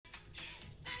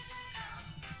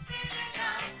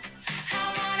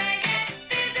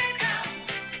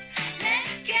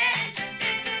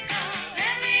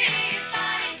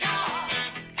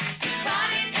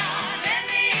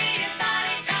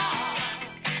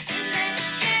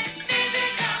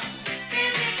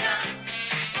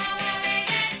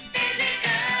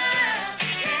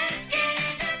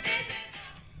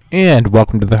And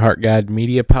welcome to the Heart Guide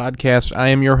Media Podcast. I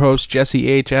am your host, Jesse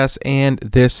H.S., and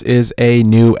this is a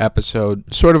new episode,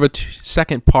 sort of a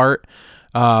second part,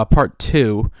 part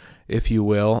two, if you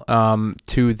will,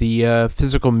 to the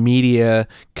physical media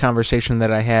conversation that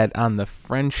I had on the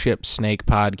Friendship Snake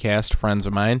podcast, friends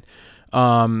of mine.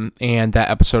 And that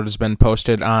episode has been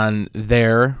posted on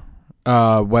their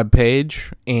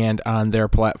webpage and on their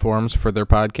platforms for their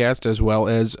podcast, as well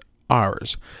as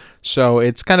ours. So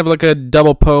it's kind of like a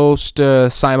double post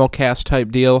simulcast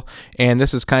type deal, and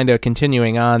this is kind of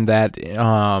continuing on that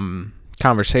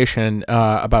conversation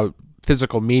about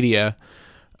physical media,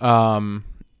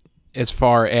 as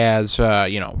far as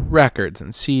records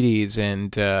and CDs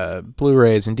and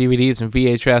Blu-rays and DVDs and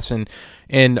VHS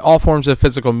and all forms of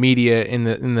physical media in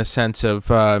the sense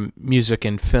of music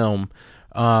and film.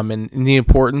 And the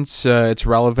importance, its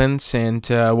relevance, and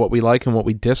what we like and what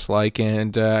we dislike.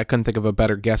 And I couldn't think of a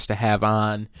better guest to have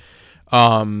on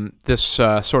this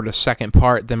sort of second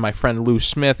part than my friend Lou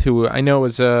Smith, who I know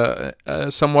is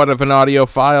somewhat of an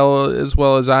audiophile as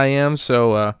well as I am.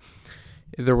 So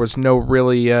there was no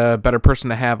really better person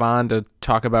to have on to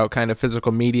talk about kind of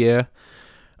physical media.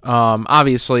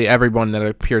 Obviously, everyone that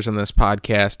appears on this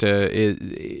podcast is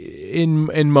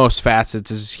in most facets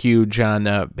is huge on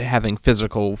having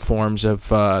physical forms of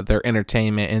their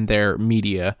entertainment and their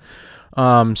media.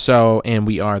 And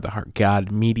we are the Heart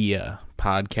God Media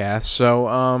Podcast.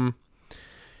 So,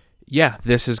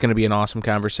 this is going to be an awesome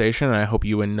conversation, and I hope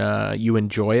you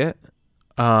enjoy it.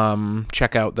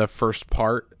 Check out the first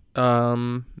part.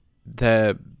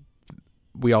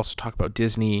 We also talk about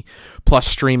Disney Plus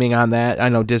streaming on that. I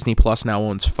know Disney Plus now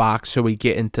owns Fox, so we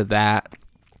get into that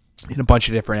in a bunch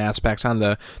of different aspects. On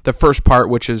the first part,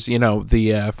 which is,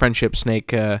 the Friendship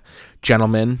Snake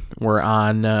gentlemen were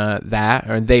on that,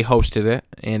 or they hosted it,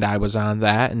 and I was on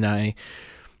that, and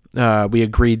we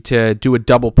agreed to do a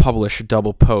double publish, a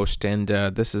double post, and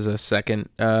this is a second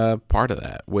part of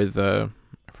that with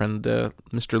friend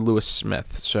Mr. Lewis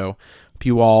Smith. So hope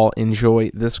you all enjoy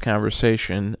this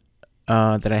conversation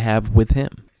that I have with him.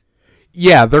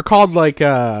 Yeah, they're called like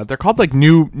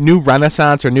new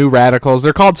Renaissance or new Radicals.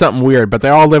 They're called something weird, but they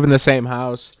all live in the same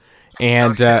house,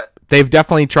 and they've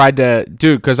definitely tried to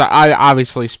do, because I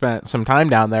obviously spent some time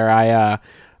down there. I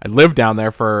lived down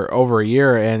there for over a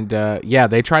year, and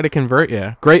they try to convert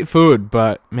you. Great food,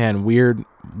 but man, weird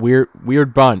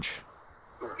bunch.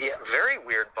 Yeah, very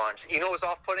weird bunch. You know what was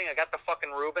off-putting? I got the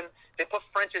fucking Reuben. They put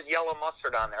French's yellow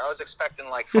mustard on there. I was expecting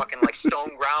fucking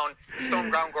stone ground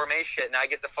gourmet shit, and I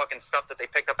get the fucking stuff that they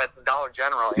picked up at the Dollar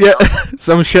General. You know?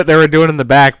 Some shit they were doing in the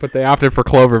back, but they opted for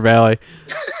Clover Valley.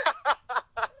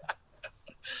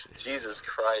 Jesus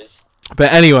Christ.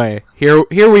 But anyway, here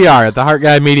we are at the Heart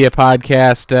Guide Media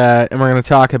Podcast, and we're going to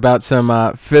talk about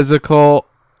some physical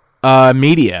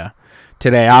media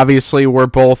today. Obviously, we're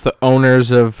both owners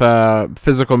of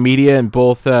physical media in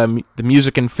both the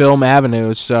music and film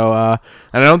avenues. So, and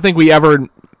I don't think we ever.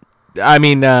 I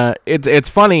mean, it's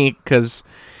funny because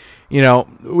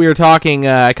we were talking.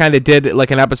 I kind of did like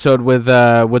an episode with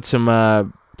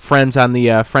some friends on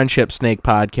the Friendship Snake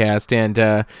podcast, and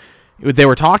they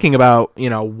were talking about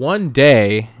one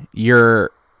day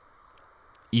your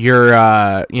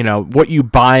what you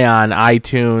buy on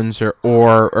iTunes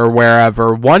or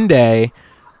wherever, one day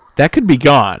that could be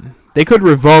gone. They could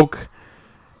revoke,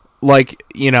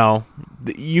 you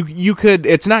could,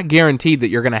 it's not guaranteed that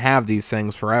you're going to have these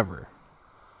things forever.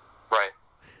 Right.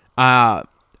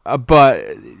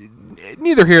 But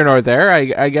neither here nor there,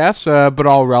 I guess, but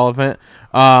all relevant.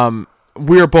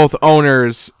 We're both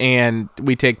owners, and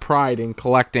we take pride in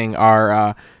collecting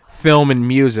our film and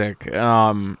music.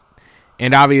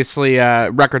 And obviously,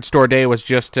 Record Store Day was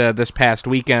just this past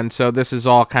weekend, so this is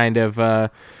all kind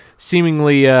of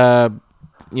seemingly, in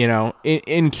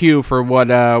queue for what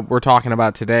we're talking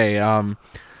about today.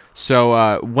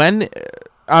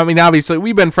 Obviously,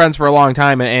 we've been friends for a long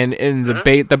time, and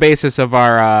the basis of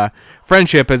our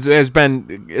friendship has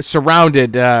been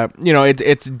surrounded.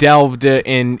 It's delved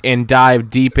in and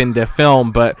dived deep into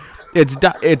film, but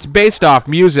it's based off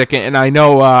music, and I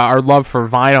know our love for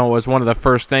vinyl was one of the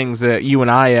first things that you and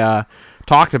I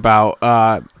talked about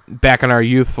back in our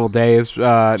youthful days,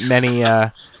 many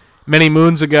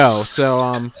moons ago.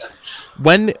 So,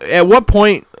 at what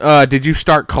point did you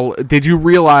start? Did you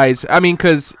realize? I mean,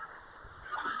 because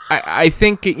I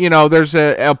think there's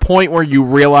a point where you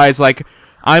realize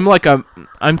I'm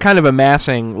kind of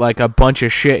amassing a bunch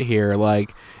of shit here.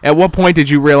 At what point did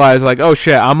you realize oh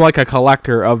shit, I'm like a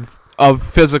collector of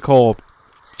physical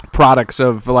products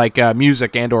of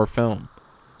music and or film?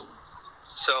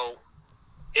 So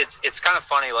it's kind of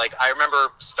funny. I remember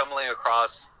stumbling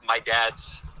across my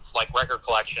dad's like record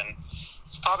collection,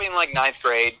 probably in like 9th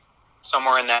grade,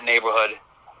 somewhere in that neighborhood,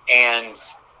 and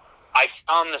I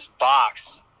found this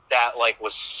box that like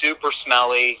was super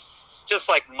smelly, just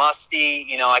like musty.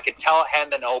 You know, I could tell it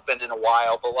hadn't been opened in a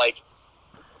while, but like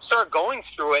started going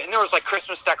through it, and there was like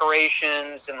Christmas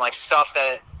decorations and like stuff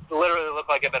that literally looked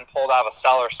like it had been pulled out of a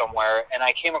cellar somewhere. And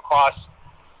I came across,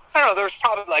 I don't know, there's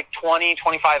probably like 20,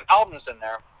 25 albums in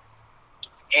there,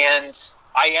 and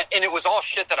it was all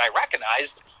shit that I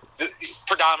recognized,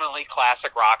 predominantly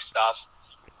classic rock stuff.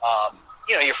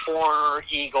 You know, your Foreigner,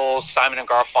 Eagles, Simon and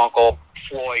Garfunkel,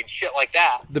 Floyd, shit like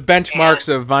that. The benchmarks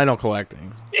of vinyl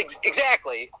collecting.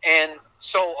 Exactly. And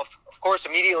so, of course,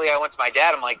 immediately I went to my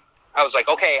dad. I was like,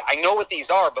 okay, I know what these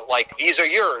are, but, like, these are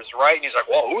yours, right? And he's like,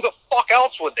 well, who the fuck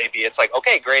else would they be? It's like,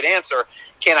 okay, great answer.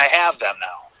 Can I have them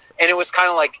now? And it was kind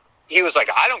of like, he was like,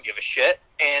 I don't give a shit.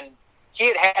 And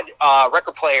he had a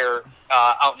record player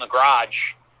out in the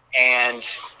garage, and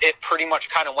it pretty much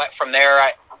kind of went from there.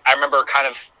 I remember kind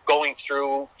of going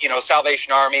through, you know,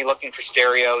 Salvation Army, looking for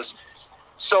stereos.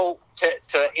 So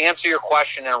to answer your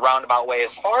question in a roundabout way,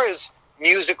 as far as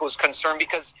music was concerned,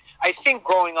 because I think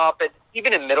growing up,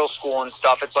 even in middle school and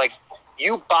stuff, it's like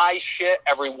you buy shit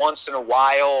every once in a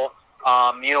while.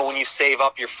 You know, when you save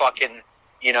up your fucking,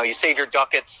 you know, you save your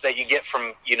ducats that you get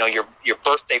from, you know, your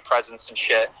birthday presents and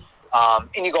shit,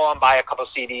 and you go out and buy a couple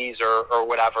CDs or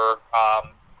whatever,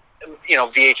 you know,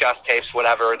 VHS tapes,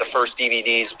 whatever, the first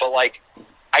DVDs. But like,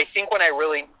 I think when I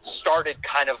really started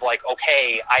kind of like,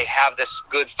 okay, I have this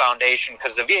good foundation,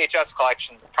 because the VHS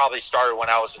collection probably started when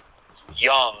I was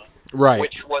young, right?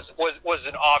 Which was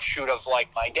an offshoot of like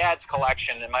my dad's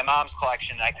collection and my mom's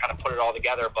collection, and I kind of put it all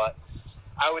together. But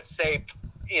I would say,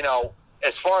 you know,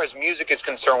 as far as music is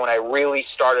concerned, when I really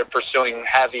started pursuing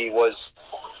heavy was,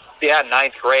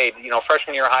 9th grade, you know,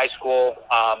 freshman year of high school.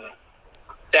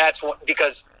 That's what,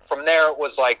 because from there it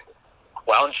was like,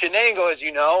 well, in Chenango, as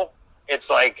you know, it's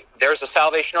like there's a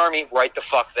Salvation Army right the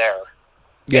fuck there.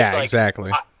 Yeah, like,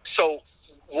 exactly. So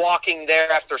walking there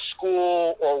after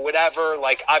school or whatever,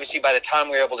 like obviously by the time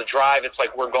we were able to drive, it's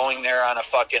like we're going there on a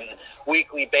fucking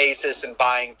weekly basis and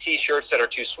buying T-shirts that are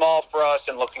too small for us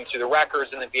and looking through the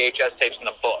records and the VHS tapes and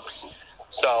the books.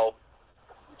 So,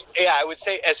 yeah, I would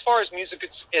say as far as music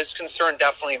is concerned,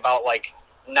 definitely about like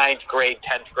 9th grade,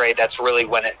 10th grade, that's really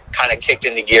when it kind of kicked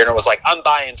into gear, and it was like, I'm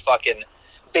buying fucking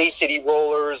Bay City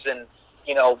Rollers, and,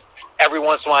 you know, every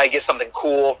once in a while you get something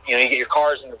cool. You know, you get your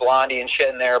Cars and your Blondie and shit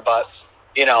in there, but,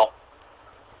 you know,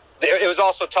 it was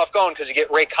also tough going because you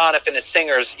get Ray Conniff and his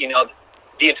singers, you know,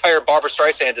 the entire Barbra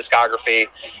Streisand discography.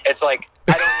 It's like,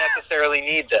 I don't necessarily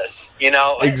need this, you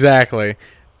know? Exactly.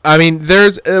 I mean,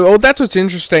 there's that's what's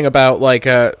interesting about like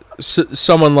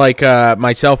someone like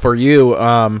myself or you.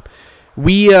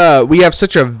 We have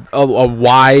such a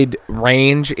wide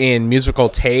range in musical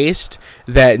taste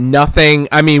that nothing.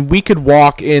 I mean, we could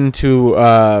walk into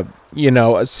you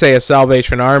know, say a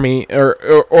Salvation Army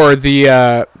or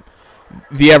the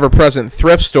ever-present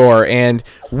thrift store, and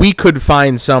we could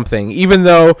find something. Even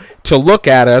though to look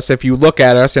at us, if you look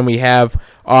at us and we have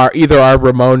either our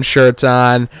Ramones shirts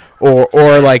on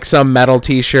or like some metal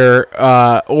T-shirt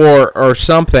or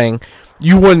something,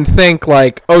 you wouldn't think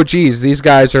like, oh geez, these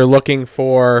guys are looking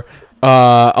for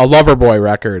a Loverboy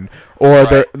record,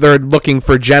 or they're looking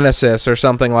for Genesis or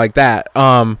something like that.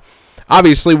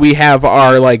 Obviously, we have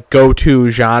our like go-to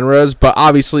genres, but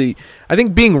obviously, I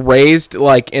think being raised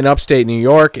like in upstate New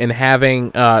York and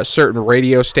having certain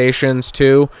radio stations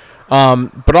too,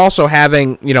 but also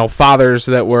having, you know, fathers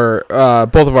that were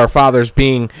both of our fathers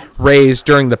being raised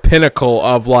during the pinnacle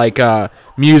of like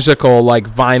musical, like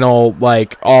vinyl,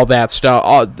 like all that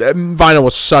stuff. Vinyl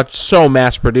was so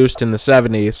mass produced in the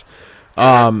 70s.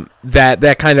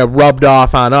 That kind of rubbed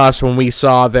off on us when we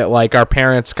saw that like our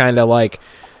parents kind of like.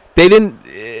 They didn't.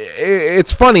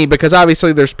 It's funny because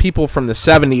obviously there's people from the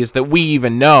 70s that we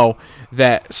even know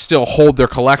that still hold their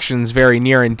collections very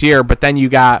near and dear. But then you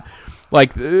got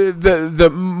like the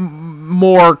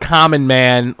more common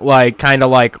man, like kind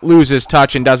of like loses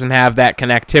touch and doesn't have that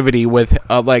connectivity with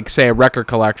like say a record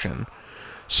collection.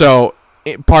 So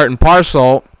part and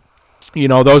parcel, you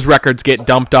know, those records get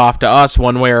dumped off to us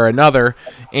one way or another,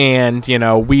 and, you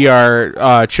know, we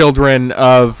are children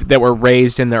of that were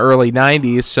raised in the early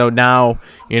 90s, so now,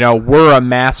 you know, we're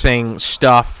amassing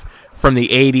stuff from the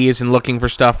 80s and looking for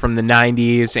stuff from the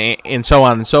 90s and so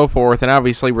on and so forth, and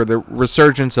obviously with the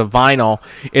resurgence of vinyl,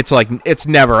 it's like, it's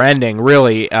never ending,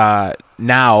 really,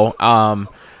 now,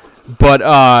 but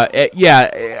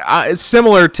yeah,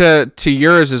 similar to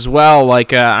yours as well.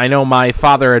 Like I know my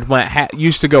father had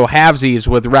used to go halvesies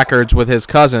with records with his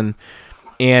cousin,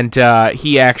 and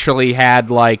he actually had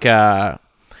like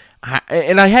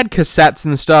and I had cassettes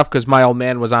and stuff because my old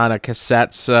man was on a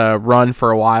cassettes run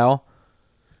for a while.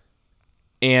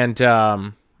 And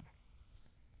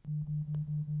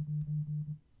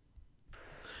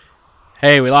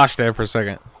hey, we lost you there for a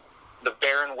second. The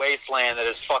barren wasteland that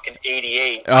is fucking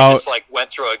 88. Oh. I just like went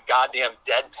through a goddamn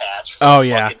dead patch for a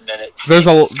fucking minute. There's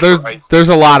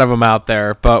a lot of them out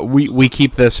there, but we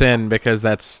keep this in because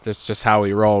that's just how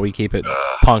we roll. We keep it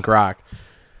punk rock.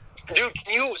 Dude,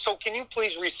 can you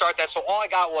please restart that? So all I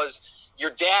got was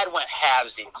your dad went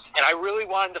halvesies, and I really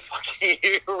wanted to fucking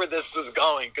hear where this was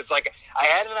going because like I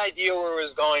had an idea where it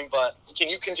was going, but can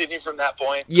you continue from that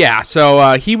point? Yeah,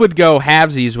 so he would go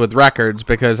halvesies with records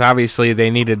because obviously they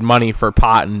needed money for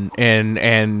pot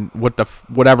and with the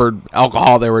whatever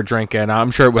alcohol they were drinking.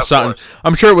 I'm sure it was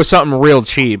something real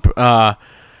cheap. Black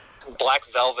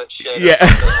velvet shit. Yeah,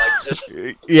 like just...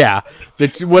 yeah.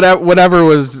 Whatever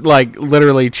was like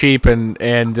literally cheap and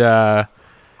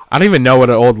I don't even know what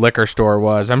an old liquor store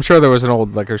was. I'm sure there was an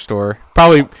old liquor store.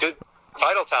 Probably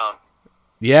Titletown.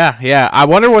 Yeah. I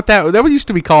wonder what that used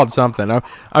to be called something.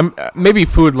 I'm maybe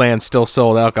Foodland still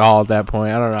sold alcohol at that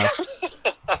point. I don't know.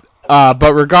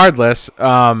 But regardless,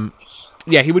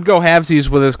 yeah, he would go halvesies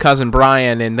with his cousin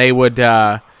Brian, and they would,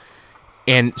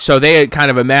 and so they had kind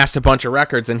of amassed a bunch of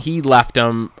records, and he left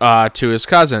them to his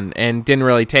cousin and didn't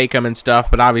really take them and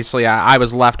stuff. But obviously, I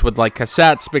was left with like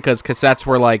cassettes because cassettes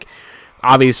were like.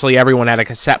 Obviously, everyone had a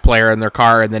cassette player in their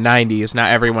car in the 90s.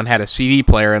 Not everyone had a CD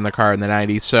player in their car in the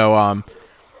 90s. So,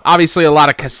 obviously, a lot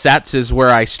of cassettes is where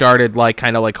I started, like,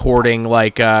 kind of, like, hoarding,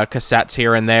 like, cassettes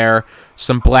here and there.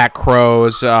 Some Black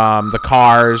Crowes. The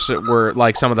Cars were,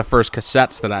 like, some of the first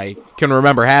cassettes that I can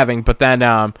remember having. But then,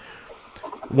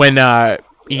 when,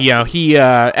 he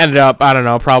ended up, I don't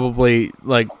know, probably,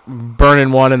 like,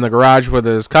 burning one in the garage with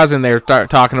his cousin, they were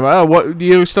talking about, oh, what, do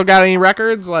you still got any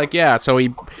records? Like, yeah, so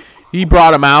he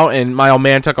brought them out, and my old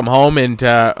man took them home and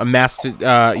amassed,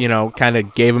 kind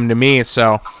of gave them to me.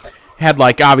 So had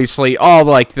like obviously all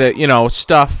like the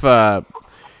stuff,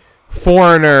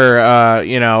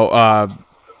 Foreigner,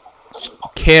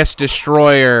 Kiss,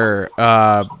 Destroyer,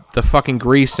 the fucking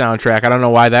Grease soundtrack. I don't know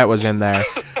why that was in there.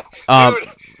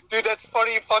 Dude, that's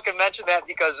funny you fucking mentioned that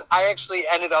because I actually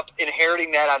ended up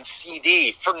inheriting that on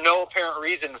CD for no apparent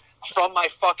reason from my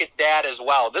fucking dad as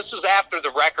well. This was after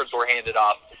the records were handed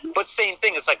off. But same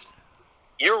thing, it's like,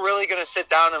 you're really going to sit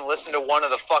down and listen to one of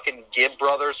the fucking Gibb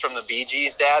brothers from the Bee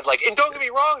Gees, Dad? Like, and don't get me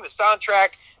wrong, the soundtrack,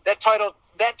 that title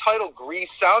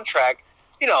Grease soundtrack,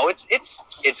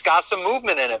 it's got some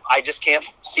movement in it. I just can't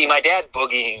see my dad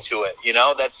boogieing to it,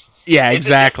 That's exactly. It's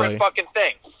a different fucking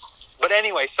thing. But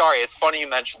anyway, sorry, it's funny you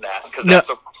mentioned that because that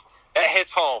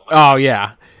hits home. Oh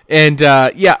yeah, and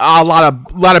a lot of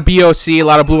BOC, a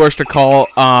lot of Blue Oyster Cult.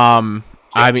 I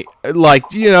mean, like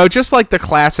just like the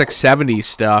classic '70s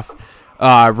stuff,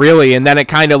 really. And then it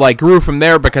kind of like grew from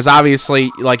there because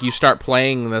obviously, like you start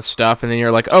playing this stuff, and then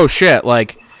you're like, oh shit,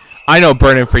 like I know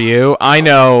 "Burning for You," I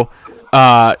know,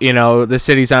 "The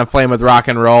City's on Flame with Rock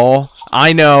and Roll,"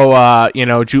 I know,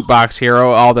 "Jukebox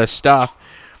Hero," all this stuff,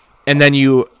 and then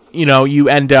you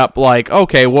end up like,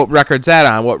 okay, what record's that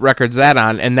on? What record's that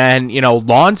on? And then,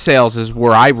 lawn sales is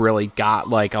where I really got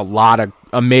like a lot of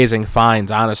amazing finds,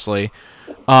 honestly.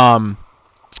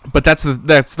 But that's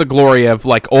the glory of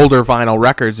like older vinyl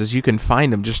records is you can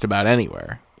find them just about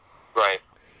anywhere. Right.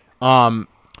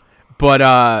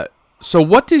 So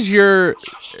what does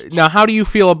now? How do you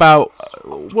feel about?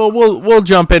 Well, we'll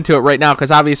jump into it right now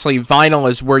because obviously vinyl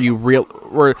is where you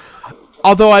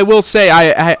Although I will say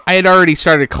I had already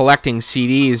started collecting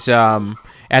CDs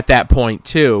at that point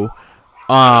too,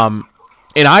 and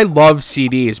I love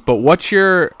CDs. But what's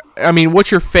your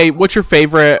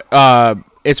favorite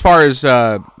as far as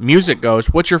music goes?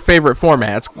 What's your favorite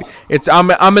format? I'm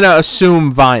gonna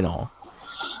assume vinyl.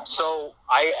 So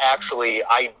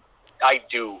I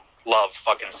do love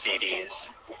fucking CDs.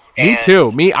 Me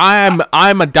too. I'm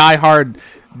a diehard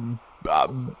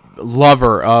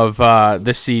lover of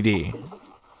the CD.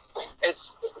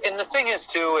 And the thing is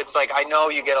too, it's like I know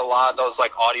you get a lot of those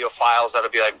like audio files that'll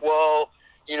be like, well,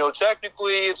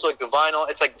 technically it's like the vinyl.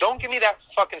 It's like, don't give me that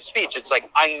fucking speech. It's like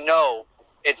I know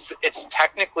it's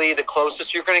technically the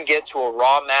closest you're gonna get to a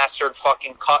raw mastered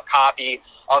fucking cut copy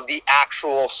of the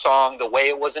actual song, the way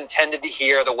it was intended to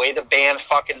hear, the way the band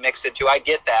fucking mixed it to. I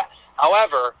get that.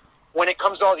 However, when it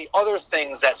comes to all the other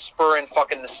things that spur in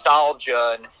fucking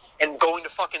nostalgia and going to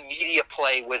fucking media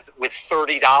play with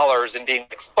 $30 and being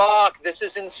like, fuck, this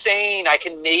is insane. I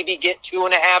can maybe get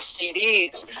 2.5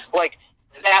 CDs. Like,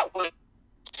 that was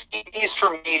CDs for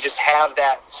me just have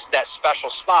that special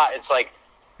spot. It's like,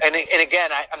 and again,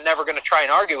 I'm never going to try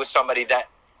and argue with somebody that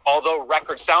although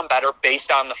records sound better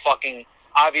based on the fucking,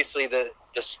 obviously the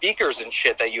speakers and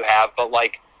shit that you have, but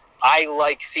like, I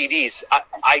like CDs.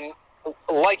 I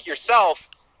like yourself,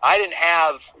 I didn't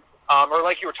have, or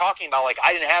like you were talking about, like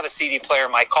I didn't have a CD player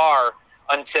in my car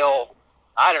until,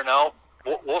 I don't know,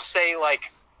 we'll say like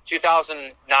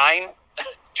 2009,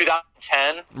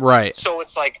 2010. Right. So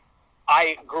it's like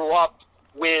I grew up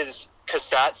with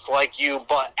cassettes like you,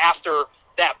 but after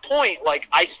that point, like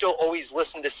I still always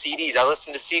listened to CDs. I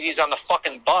listened to CDs on the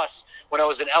fucking bus when I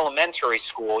was in elementary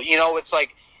school. You know, it's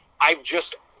like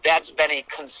that's been a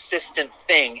consistent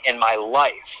thing in my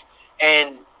life.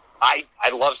 And I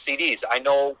love CDs. I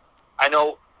know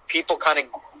people kind of,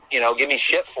 give me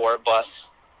shit for it, but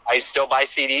I still buy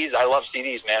CDs. I love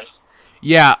CDs, man.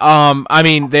 Yeah, I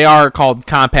mean, they are called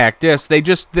compact discs.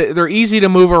 They're easy to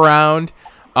move around.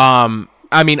 I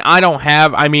mean,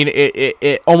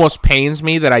 it almost pains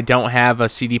me that I don't have a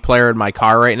CD player in my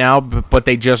car right now, but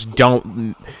they just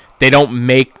don't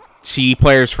make CD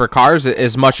players for cars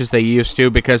as much as they used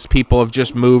to, because people have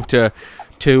just moved to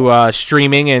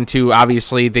streaming and to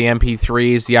obviously the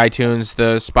MP3s, the iTunes,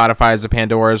 the Spotify's, the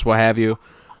Pandoras, what have you.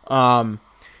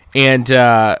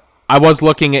 I was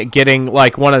looking at getting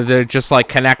like one of the just like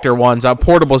connector ones, a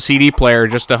portable CD player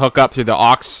just to hook up through the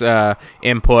aux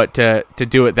input to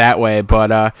do it that way.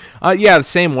 But yeah, the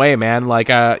same way, man. Like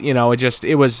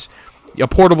it was a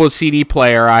portable CD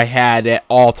player I had at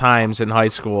all times in high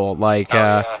school. Like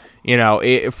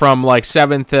from like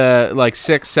sixth,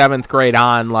 7th grade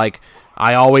on, like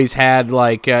I always had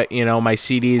like my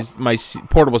CDs, my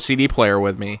portable CD player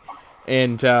with me,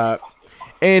 and the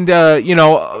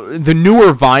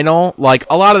newer vinyl, like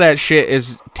a lot of that shit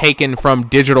is taken from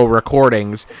digital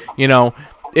recordings.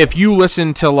 If you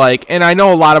listen to like, and I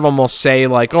know a lot of them will say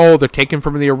like, oh, they're taken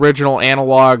from the original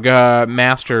analog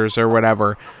masters or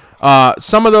whatever.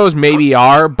 Some of those maybe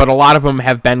are, but a lot of them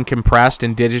have been compressed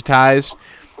and digitized.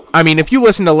 I mean, if you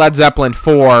listen to Led Zeppelin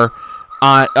 4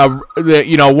 on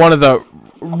one of the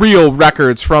real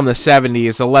records from the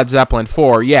 70s, the Led Zeppelin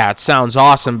 4, yeah, it sounds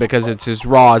awesome because it's as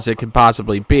raw as it could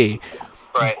possibly be.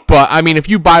 Right. But I mean, if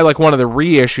you buy like one of the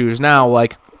reissues now,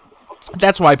 like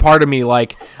that's why part of me,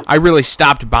 like, I really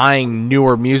stopped buying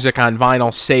newer music on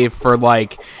vinyl, save for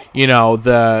like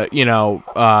the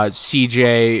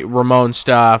CJ Ramon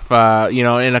stuff,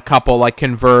 and a couple like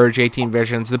Converge, 18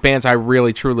 Visions, the bands I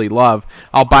really truly love.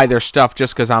 I'll buy their stuff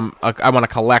just because I want to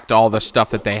collect all the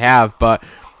stuff that they have. But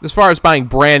as far as buying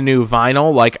brand new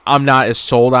vinyl, like I'm not as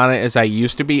sold on it as I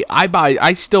used to be.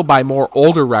 I still buy more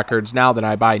older records now than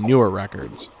I buy newer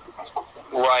records.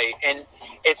 Right, and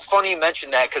it's funny you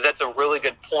mentioned that because that's a really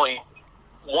good point.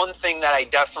 One thing that I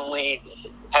definitely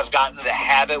have gotten the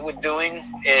habit with doing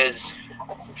is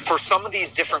for some of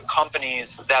these different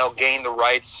companies that'll gain the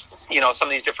rights, some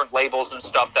of these different labels and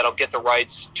stuff that'll get the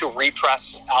rights to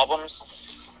repress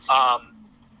albums.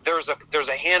 There's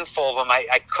a handful of them.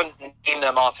 I couldn't name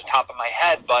them off the top of my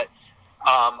head, but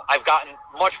I've gotten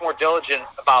much more diligent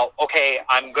about, okay,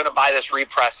 I'm going to buy this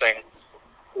repressing.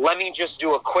 Let me just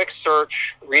do a quick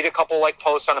search, read a couple like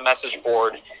posts on a message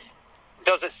board.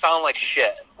 Does it sound like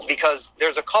shit? Because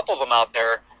there's a couple of them out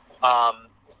there.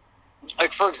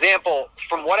 Like, for example,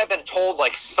 from what I've been told,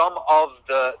 like some of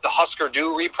the Husker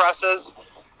Du represses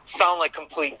sound like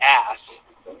complete ass.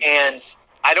 And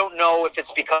I don't know if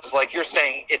it's because, like you're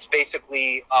saying, it's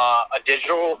basically a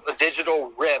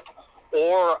digital rip,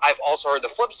 or I've also heard the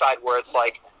flip side where it's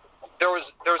like, there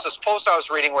was this post I was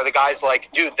reading where the guy's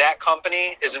like, dude, that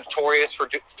company is notorious for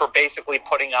basically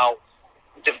putting out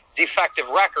defective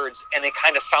records, and they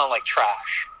kind of sound like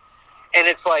trash. And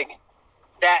it's like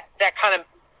that kind of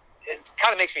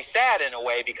makes me sad in a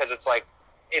way, because it's like,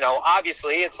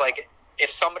 obviously it's like if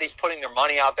somebody's putting their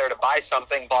money out there to buy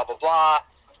something, blah blah blah,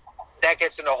 that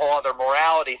gets into a whole other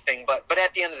morality thing. But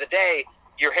at the end of the day,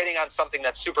 you're hitting on something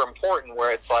that's super important,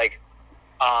 where it's like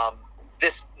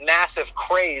this massive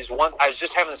craze. I was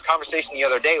just having this conversation the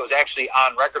other day. It was actually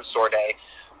on Record Store Day.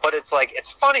 But it's like,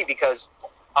 it's funny because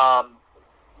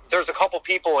there's a couple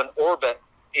people in orbit,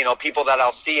 people that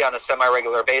I'll see on a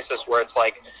semi-regular basis, where it's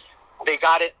like they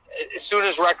got it as soon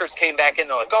as records came back in.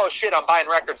 They're like, oh shit, I'm buying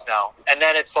records now. And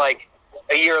then it's like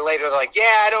a year later, they're like,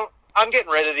 yeah, I'm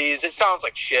getting rid of these. It sounds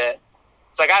like shit.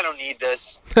 It's like, I don't need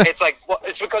this. It's like, well,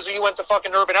 it's because you went to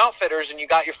fucking Urban Outfitters and you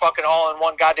got your fucking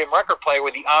all-in-one goddamn record player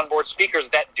with the onboard speakers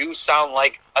that do sound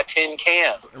like a tin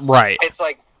can. Right. It's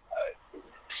like,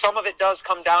 some of it does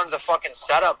come down to the fucking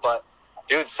setup, but,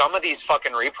 dude, some of these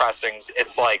fucking repressings,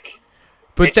 it's like,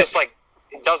 just like,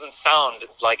 it doesn't sound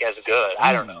like as good.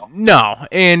 I don't know. No,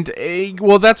 and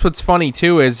well, that's what's funny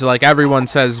too, is like everyone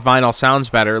says vinyl sounds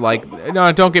better. Like,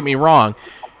 no, don't get me wrong.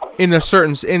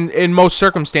 in most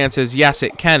circumstances, yes,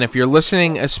 it can. If you're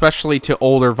listening, especially to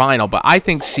older vinyl, but I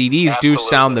think CDs do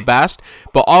sound the best.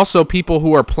 But also, people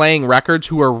who are playing records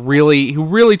who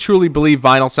really truly believe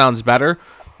vinyl sounds better.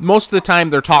 Most of the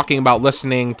time, they're talking about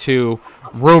listening to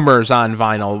Rumors on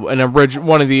vinyl,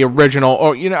 one of the original,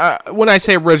 or when I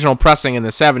say original pressing in the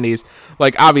 '70s,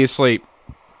 like obviously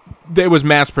it was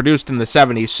mass produced in the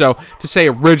 '70s, so to say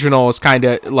original is kind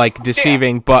of like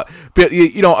deceiving. But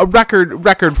a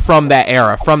record from that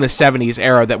era, from the '70s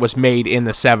era, that was made in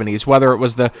the '70s, whether it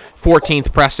was the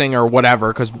 14th pressing or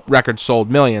whatever, because records sold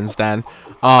millions then.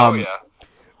 But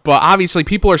obviously,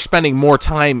 people are spending more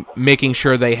time making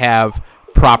sure they have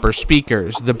proper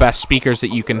speakers, the best speakers that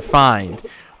you can find.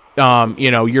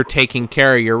 You're taking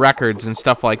care of your records and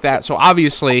stuff like that. So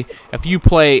obviously, if you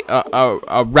play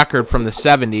a record from the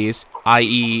 '70s,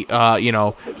 i.e.,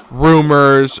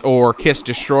 Rumors or Kiss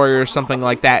Destroyer or something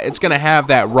like that, it's going to have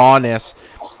that rawness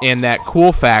and that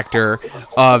cool factor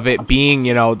of it being,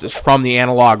 from the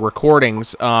analog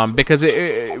recordings,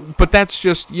 but that's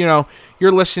just, you're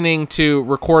listening to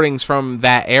recordings from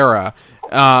that era.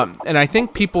 And I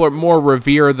think people are more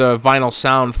revere the vinyl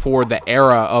sound for the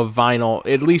era of vinyl.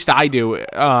 At least I do.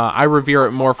 I revere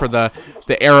it more for the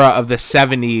era of the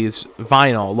 '70s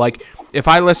vinyl. Like, if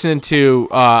I listen to,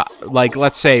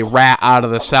 let's say, Rat Out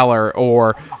of the Cellar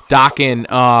or Dokken,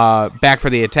 Back for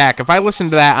the Attack, if I listen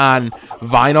to that on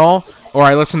vinyl or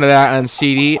I listen to that on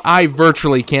CD, I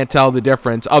virtually can't tell the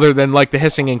difference other than, like, the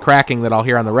hissing and cracking that I'll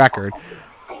hear on the record.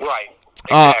 Right.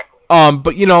 Exactly.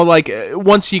 But,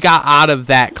 once you got out of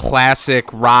that classic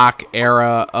rock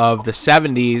era of the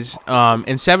 '70s,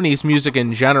 and '70s music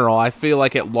in general, I feel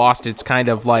like it lost its kind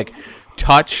of, like,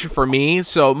 touch for me.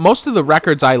 So most of the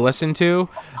records I listen to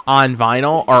on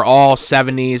vinyl are all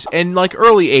 '70s and, like,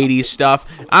 early '80s stuff.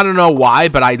 I don't know why,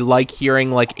 but I like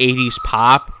hearing, like, '80s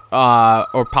pop,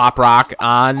 or pop rock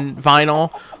on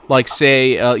vinyl. Like,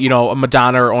 say,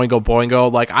 Madonna or Oingo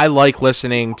Boingo. Like, I like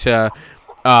listening to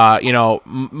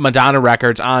Madonna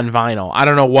records on vinyl. I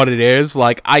don't know what it is.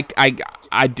 Like,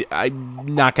 I'm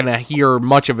not going to hear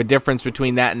much of a difference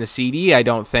between that and the CD, I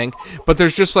don't think. But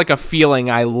there's just, like, a feeling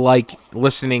I like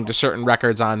listening to certain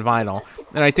records on vinyl.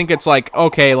 And I think it's like,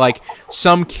 okay, like,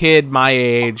 some kid my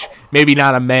age, maybe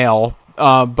not a male,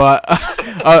 but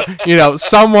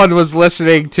someone was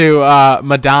listening to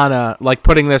Madonna, like,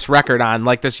 putting this record on,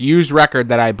 like, this used record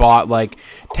that I bought, like,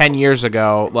 10 years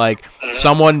ago. Like,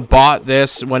 someone bought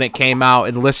this when it came out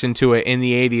and listened to it in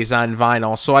the '80s on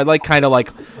vinyl. So I like kind of like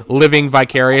living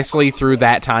vicariously through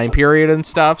that time period and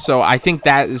stuff. So I think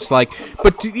that is like,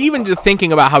 but even to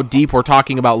thinking about how deep we're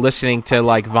talking about listening to,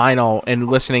 like, vinyl and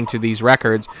listening to these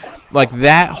records, like,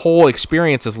 that whole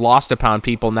experience is lost upon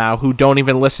people now who don't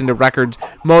even listen to records.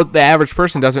 The average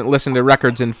person doesn't listen to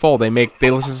records in full. They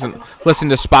listen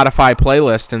to Spotify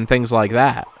playlists and things like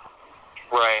that.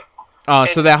 Right.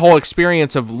 So that whole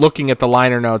experience of looking at the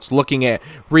liner notes,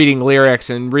 reading lyrics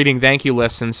and reading thank you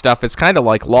lists and stuff, it's kind of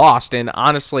like lost. And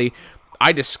honestly,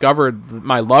 I discovered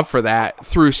my love for that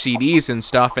through CDs and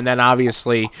stuff, and then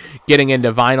obviously getting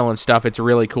into vinyl and stuff, it's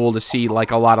really cool to see,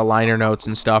 like, a lot of liner notes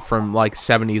and stuff from, like,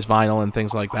 '70s vinyl and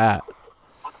things like that.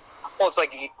 Well, it's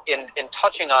like, in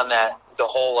touching on that, the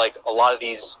whole, like, a lot of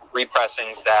these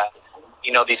repressings that,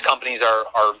 these companies are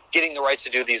getting the rights to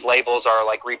do, these labels are,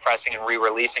 like, repressing and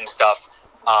re-releasing stuff.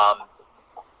 A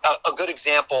good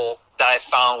example that I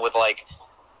found with, like,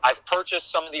 I've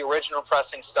purchased some of the original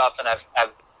pressing stuff, and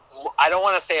I don't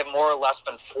want to say I've more or less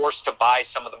been forced to buy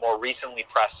some of the more recently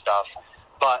pressed stuff,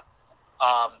 but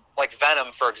like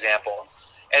Venom, for example,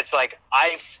 it's like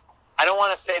I don't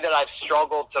want to say that I've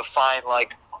struggled to find,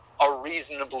 like, a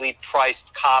reasonably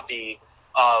priced copy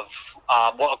of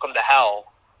Welcome to Hell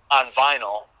on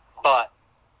vinyl, but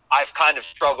I've kind of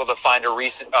struggled to find a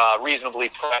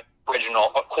reasonably original,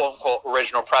 quote-unquote,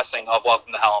 original pressing of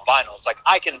Welcome to Hell on vinyl. It's like,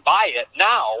 I can buy it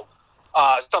now,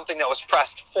 something that was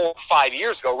pressed 4 or 5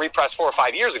 years ago, repressed 4 or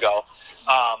 5 years ago,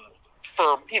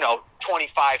 for, $25,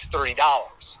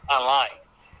 $30 online.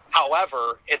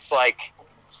 However, it's like,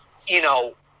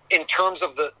 in terms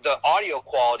of the audio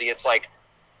quality, it's like,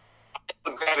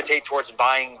 I gravitate towards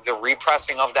buying the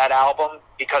repressing of that album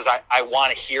because I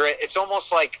want to hear it. It's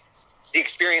almost like the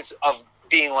experience of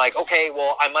being like, okay,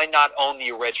 well, I might not own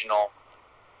the original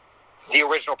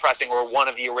pressing or one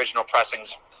of the original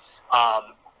pressings,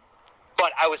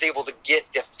 but I was able to get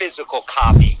the physical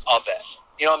copy of it.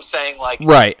 You know what I'm saying? Like,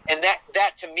 right. And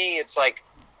that to me, it's like,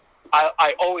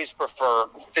 I always prefer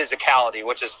physicality,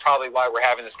 which is probably why we're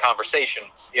having this conversation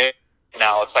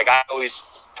now. It's like, I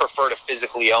always prefer to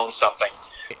physically own something,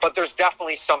 but there's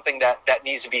definitely something that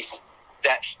needs to be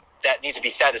that needs to be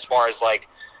said as far as, like,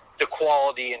 the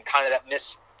quality and kind of that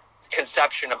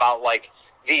misconception about like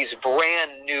these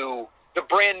brand new,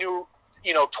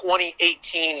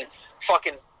 2018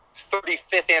 fucking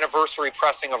 35th anniversary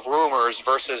pressing of Rumors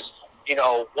versus,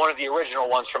 one of the original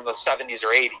ones from the 70s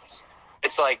or 80s.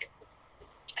 It's like,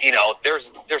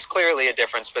 there's clearly a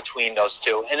difference between those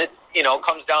two, and it,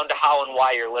 comes down to how and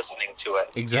why you're listening to it.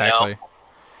 Exactly.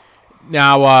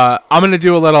 Now, I'm gonna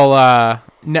do a little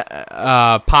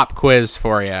pop quiz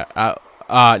for you.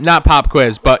 Not pop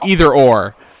quiz, but either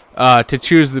or, to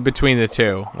choose between the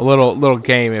two. A little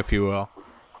game, if you will.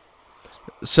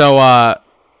 So,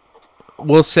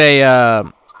 we'll say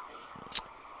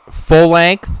full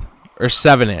length or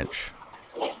 7-inch.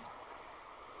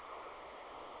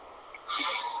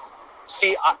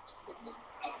 See,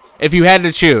 if you had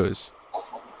to choose.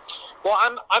 Well,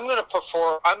 I'm gonna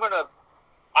prefer. I'm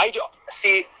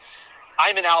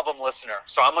an album listener,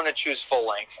 so I'm gonna choose full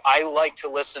length. I like to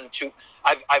listen to.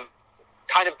 I've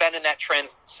kind of been in that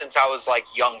trend since I was like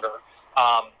younger.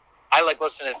 I like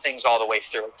listening to things all the way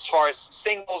through. As far as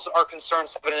singles are concerned,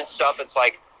 7-inch stuff, it's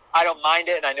like I don't mind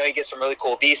it, and I know you get some really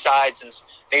cool B-sides and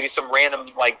maybe some random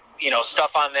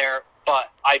stuff on there.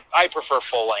 But I prefer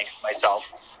full length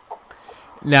myself.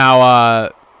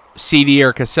 Now, CD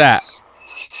or cassette?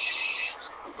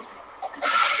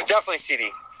 Definitely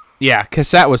CD. Yeah,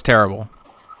 cassette was terrible.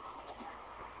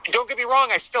 Don't get me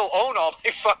wrong, I still own all my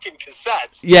fucking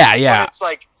cassettes. Yeah.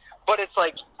 But it's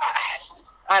like,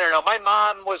 I don't know. My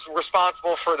mom was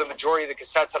responsible for the majority of the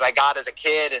cassettes that I got as a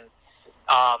kid, and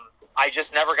I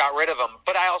just never got rid of them.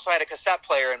 But I also had a cassette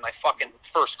player in my fucking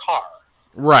first car.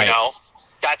 Right.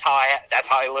 That's how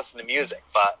I listen to music.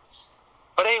 But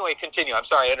anyway, continue. I'm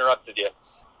sorry I interrupted you.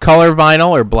 Color vinyl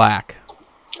or black?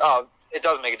 Oh, it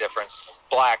doesn't make a difference.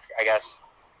 Black, I guess.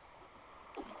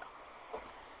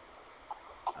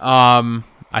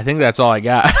 I think that's all I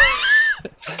got.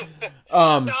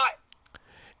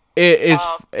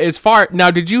 As far now,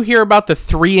 did you hear about the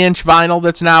 3-inch vinyl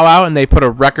that's now out, and they put a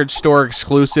record store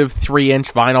exclusive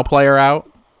 3-inch vinyl player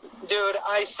out? Dude,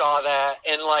 I saw that,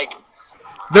 and like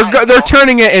they're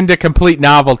turning it into complete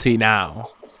novelty now.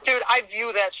 Dude, I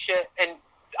view that shit, and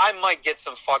I might get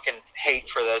some fucking hate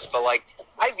for this, but like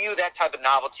I view that type of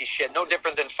novelty shit no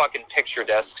different than fucking picture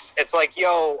discs. It's like,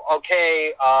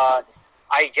 okay,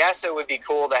 I guess it would be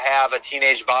cool to have a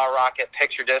Teenage Bottlerocket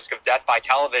picture disc of Death by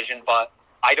Television, but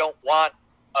I don't want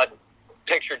a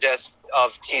picture disc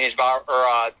of the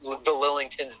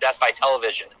Lillingtons' Death by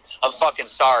Television. I'm fucking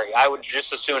sorry. I would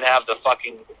just as soon have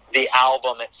the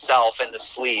album itself in the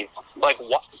sleeve. Like,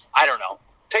 what? I don't know.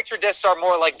 Picture discs are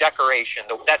more like decoration.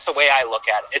 That's the way I look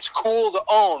at it. It's cool to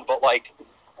own, but like,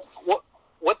 what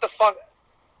the fuck?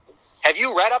 Have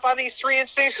you read up on these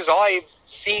 3-inch things? Because all I've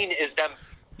seen is them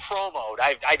promoted.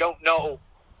 I don't know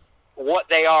what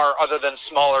they are other than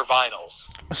smaller vinyls.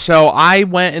 So I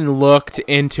went and looked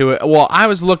into it. Well, I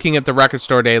was looking at the record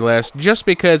store day list just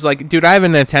because, like, dude, I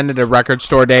haven't attended a record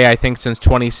store day, I think, since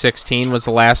 2016 was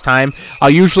the last time.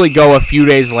 I'll usually go a few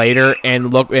days later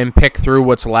and look and pick through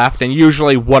what's left, and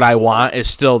usually what I want is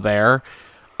still there.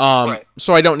 Right.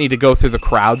 So I don't need to go through the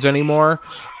crowds anymore.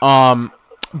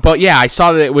 But yeah, I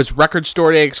saw that it was record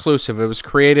store day exclusive. It was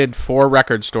created for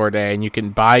record store day, and you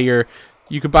could buy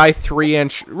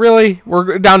 3-inch. Really?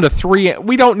 We're down to 3.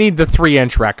 We don't need the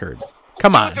 3-inch record.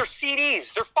 Come on. Dude, they're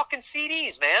CDs. They're fucking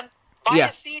CDs, man. Buy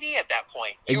a CD at that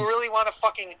point. You really want to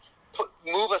fucking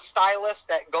move a stylus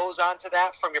that goes onto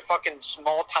that from your fucking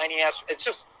small, tiny ass.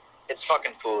 It's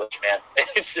fucking foolish, man.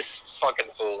 It's just fucking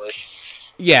foolish.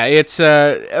 Yeah, it's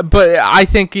but I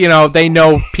think, they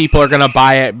know people are going to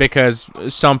buy it because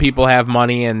some people have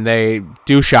money and they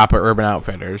do shop at Urban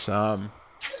Outfitters. And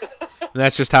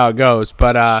that's just how it goes.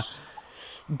 But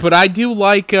I do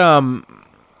like,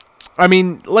 I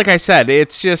mean, like I said,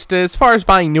 it's just, as far as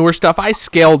buying newer stuff, I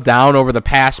scaled down over the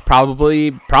past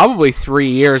probably 3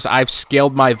 years. I've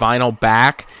scaled my vinyl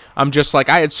back. I'm just like,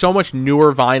 I had so much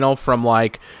newer vinyl from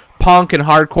like punk and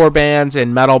hardcore bands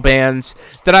and metal bands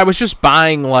that I was just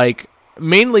buying, like,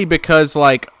 mainly because,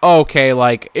 like, okay,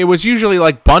 like, it was usually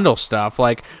like bundle stuff,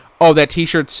 like, oh, that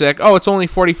t-shirt's sick, oh, it's only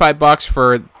 $45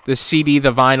 for the CD,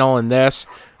 the vinyl, and this,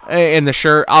 and the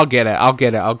shirt, I'll get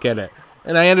it.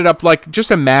 And I ended up, like,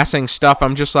 just amassing stuff.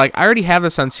 I'm just like, I already have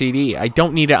this on CD. I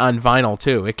don't need it on vinyl,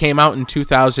 too. It came out in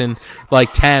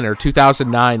 2010 or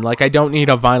 2009. Like, I don't need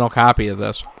a vinyl copy of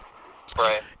this.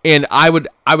 Right. And I would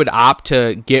opt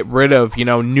to get rid of,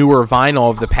 newer vinyl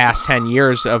of the past 10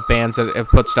 years of bands that have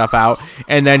put stuff out,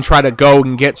 and then try to go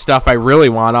and get stuff I really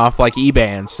want off, like, eBay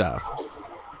and stuff.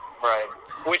 Right.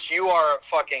 Which you are a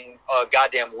fucking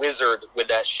goddamn wizard with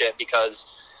that shit, because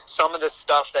some of the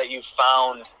stuff that you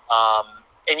found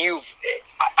and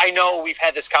I know we've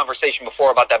had this conversation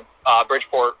before about that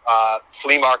Bridgeport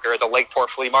flea market or the Lakeport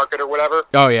flea market or whatever.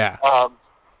 Oh yeah.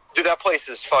 Dude, that place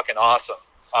is fucking awesome.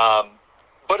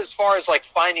 But as far as like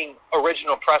finding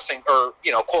original pressing or,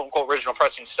 you know, quote unquote original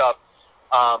pressing stuff,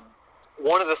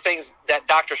 one of the things that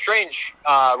Doctor Strange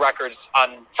records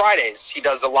on Fridays, he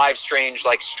does a live Strange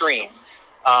like stream.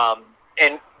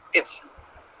 And it's,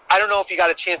 I don't know if you got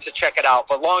a chance to check it out,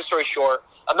 but long story short,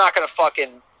 I'm not going to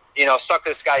fucking, you know, suck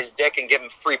this guy's dick and give him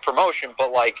free promotion,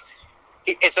 but like,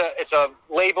 it's a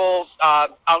label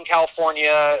out in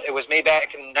California. It was made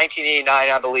back in 1989,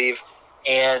 I believe,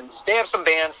 and they have some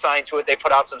bands signed to it. They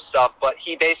put out some stuff, but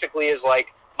he basically is like,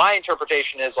 my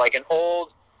interpretation is like an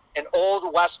old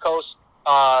West Coast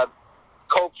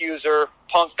coke user,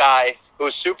 punk guy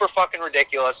who's super fucking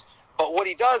ridiculous. But what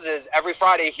he does is every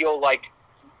Friday he'll like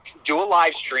do a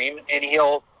live stream and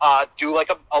he'll do like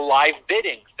a live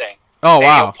bidding thing. Oh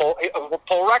wow! He'll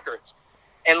pull records,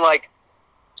 and like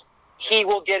he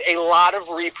will get a lot of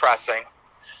repressing,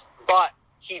 but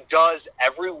he does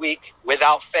every week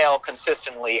without fail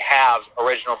consistently have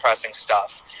original pressing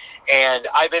stuff. And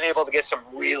I've been able to get some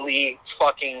really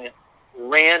fucking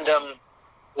random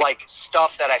like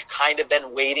stuff that I've kind of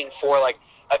been waiting for. Like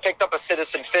I picked up a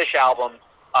Citizen Fish album,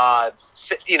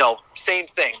 you know, same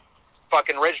thing,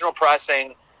 fucking original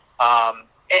pressing,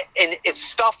 and it's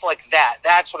stuff like that.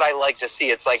 That's what I like to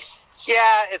see. It's like,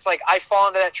 yeah, it's like I fall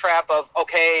into that trap of,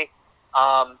 okay,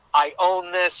 I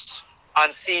own this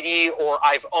on CD, or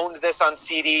I've owned this on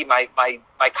CD. My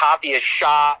copy is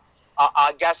shot.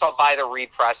 I guess I'll buy the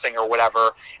repressing or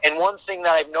whatever. And one thing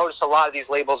that I've noticed a lot of these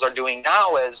labels are doing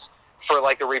now is, for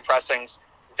like the repressings,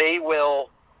 they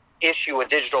will issue a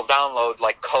digital download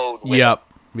like code with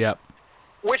Yep.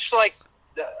 Which, like,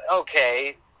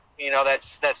 okay, you know,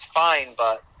 that's fine.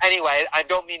 But anyway, I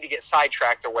don't mean to get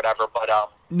sidetracked or whatever. But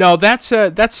no, that's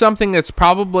something that's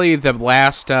probably the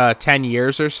last 10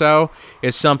 years or so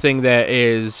is something that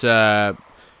is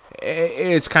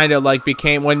kind of like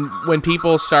became when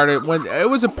people started, when it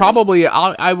was probably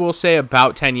I will say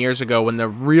about 10 years ago when the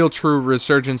real true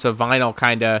resurgence of vinyl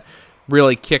kind of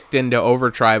really kicked into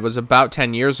overdrive, was about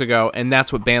 10 years ago, and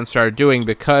that's what bands started doing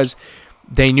because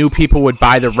they knew people would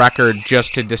buy the record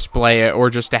just to display it or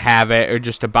just to have it or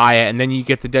just to buy it, and then you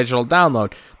get the digital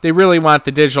download. They really want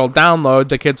the digital download.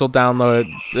 The kids will download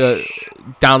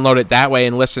it that way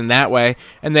and listen that way,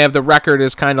 and they have the record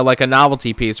as kind of like a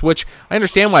novelty piece, which I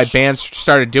understand why bands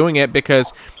started doing it,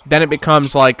 because then it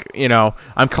becomes like, you know,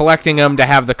 I'm collecting them to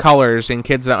have the colors and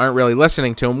kids that aren't really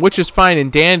listening to them, which is fine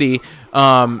and dandy,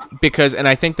 because, and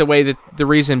I think the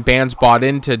reason bands bought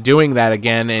into doing that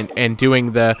again and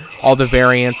doing all the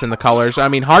variants and the colors, I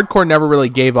mean, hardcore never really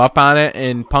gave up on it,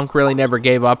 and punk really never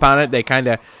gave up on it. They kind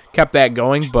of kept that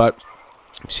going, but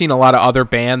I've seen a lot of other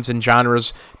bands and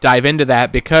genres dive into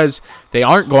that because they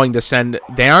aren't going to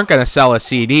sell a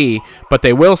CD, but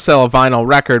they will sell a vinyl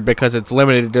record because it's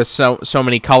limited to so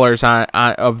many colors on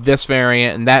of this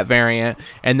variant and that variant,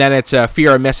 and then it's a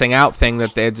fear of missing out thing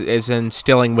that is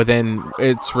instilling within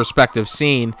its respective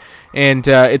scene, and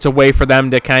it's a way for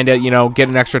them to kind of, you know, get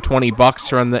an extra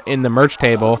 $20 in the merch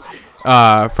table.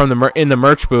 In the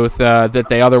merch booth that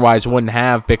they otherwise wouldn't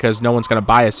have because no one's going to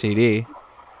buy a CD.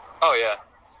 Oh yeah,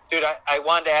 dude. I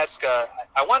wanted to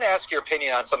ask your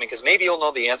opinion on something, because maybe you'll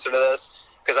know the answer to this.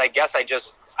 Because I guess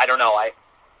I don't know.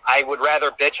 I would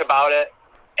rather bitch about it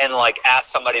and like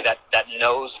ask somebody that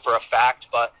knows for a fact.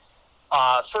 But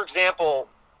for example,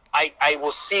 I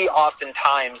will see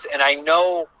oftentimes, and I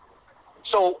know.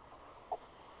 So,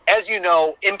 as you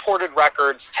know, imported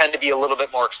records tend to be a little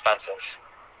bit more expensive.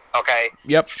 Okay.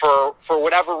 Yep. For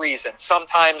whatever reason,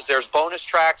 sometimes there's bonus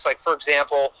tracks. Like for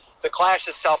example, the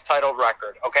Clash's self-titled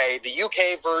record. Okay, the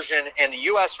UK version and the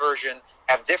US version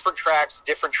have different tracks,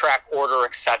 different track order,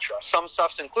 etc. Some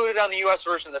stuff's included on the US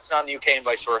version that's not in the UK, and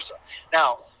vice versa.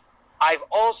 Now, I've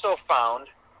also found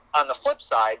on the flip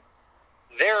side,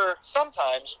 there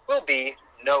sometimes will be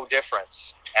no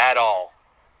difference at all.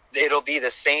 It'll be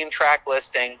the same track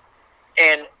listing,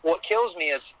 and what kills me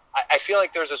is, I feel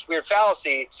like there's this weird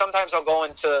fallacy. Sometimes I'll go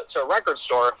into a record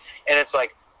store, and it's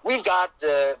like, we've got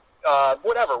the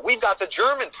we've got the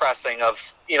German pressing of,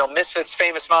 you know, Misfits'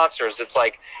 Famous Monsters. It's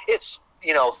like, it's,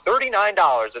 you know,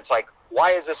 $39. It's like,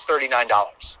 why is this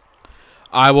 $39?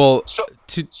 I will. So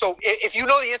if you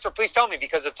know the answer, please tell me,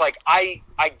 because it's like, I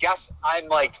guess I'm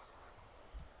like,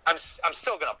 I'm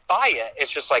still gonna buy it.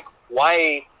 It's just like,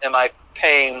 why am I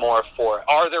paying more for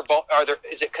it?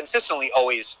 Is it consistently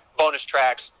always bonus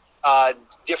tracks?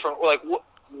 Different, like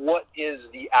what is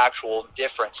the actual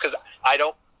difference? Because I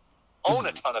don't own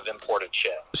a ton of imported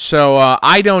shit. So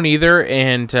I don't either,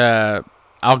 and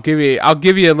I'll give you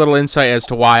a little insight as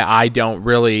to why I don't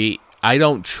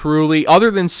truly,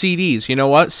 other than CDs. You know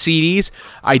what? CDs,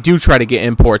 I do try to get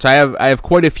imports. I have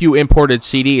quite a few imported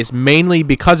CDs, mainly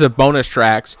because of bonus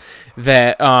tracks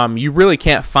that you really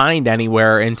can't find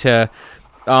anywhere. And to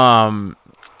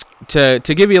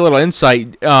give you a little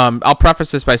insight, I'll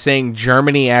preface this by saying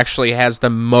Germany actually has the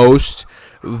most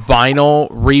vinyl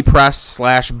repress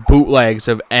 / bootlegs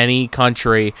of any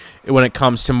country when it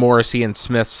comes to Morrissey and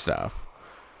Smith stuff.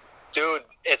 Dude,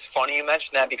 it's funny you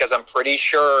mentioned that because I'm pretty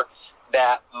sure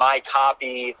that my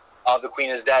copy of The Queen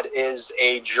is Dead is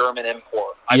a German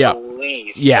import. I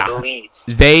believe. Yeah. I believe.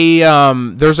 They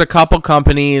there's a couple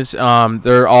companies,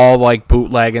 they're all like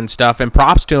bootleg and stuff, and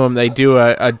props to them, they do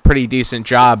a pretty decent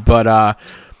job, but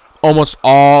almost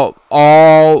all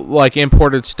like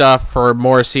imported stuff for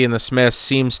Morrissey and the Smiths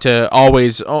seems to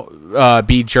always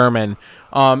be German.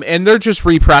 And they're just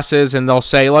represses, and they'll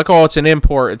say like, "Oh, it's an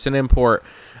import."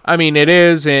 I mean, it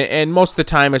is, and most of the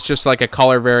time it's just like a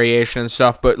color variation and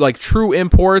stuff, but like true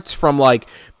imports from like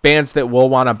bands that we'll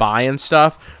want to buy and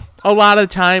stuff, a lot of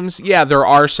times, yeah, there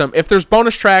are some. If there's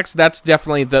bonus tracks, that's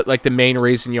definitely the main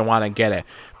reason you want to get it.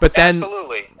 But then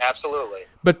absolutely.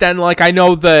 But then, like, I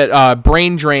know that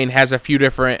Brain Drain has a few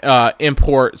different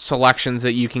import selections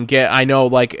that you can get. I know,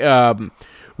 like,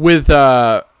 with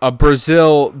the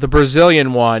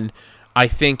Brazilian one, I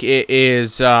think it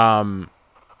is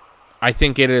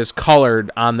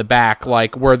colored on the back,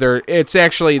 like where it's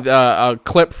actually a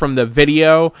clip from the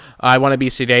video. I Want to Be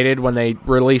Sedated, when they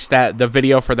released the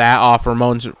video for that off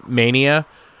Ramones Mania.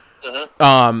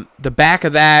 Mm-hmm. The back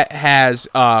of that has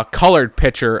a colored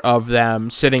picture of them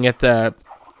sitting at the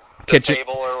kitchen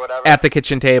table or whatever, at the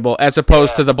kitchen table, as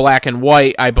opposed to the black and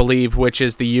white, I believe, which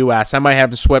is the U.S. I might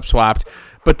have them swapped,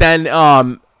 but then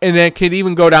and it could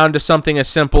even go down to something as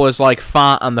simple as like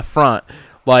font on the front.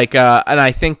 Like, and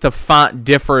I think the font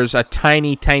differs a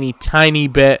tiny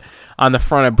bit on the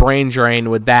front of Brain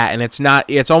Drain with that, and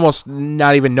it's almost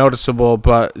not even noticeable,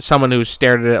 but someone who's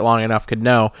stared at it long enough could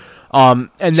know. And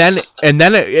then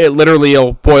it literally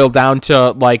will boil down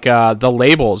to like the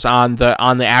labels on the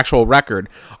actual record.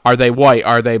 Are they white?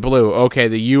 Are they blue? Okay,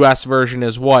 the US version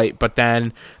is white, but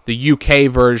then the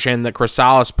UK version that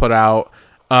Chrysalis put out,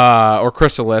 or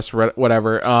Chrysalis,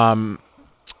 whatever,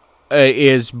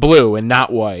 is blue and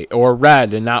not white, or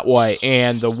red and not white,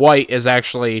 and the white is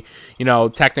actually,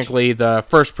 technically the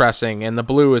first pressing, and the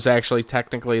blue is actually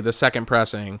technically the second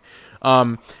pressing.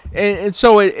 And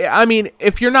so, I mean,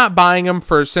 if you're not buying them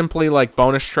for simply like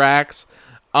bonus tracks,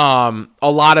 a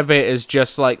lot of it is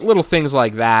just like little things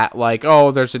like that, like,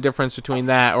 oh, there's a difference between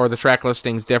that, or the track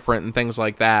listing's different, and things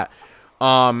like that.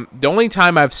 The only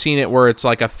time I've seen it where it's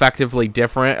like effectively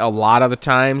different a lot of the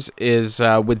times is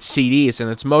with CDs, and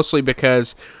it's mostly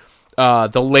because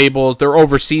the labels, their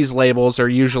overseas labels, are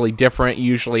usually different. You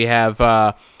usually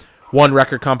have one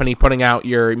record company putting out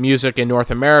your music in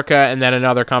North America, and then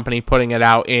another company putting it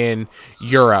out in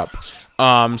Europe.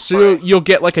 So you'll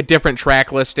get like a different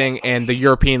track listing, and the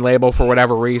European label, for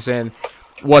whatever reason,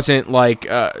 wasn't like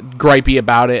gripey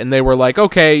about it, and they were like,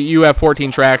 okay, you have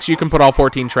 14 tracks, you can put all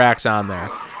 14 tracks on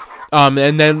there.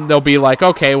 And then they'll be like,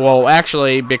 okay, well,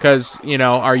 actually, because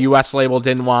our US label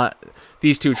didn't want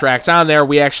these 2 tracks on there,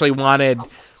 we actually wanted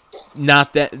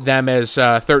not them as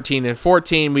 13 and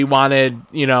 14, we wanted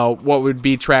what would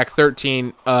be track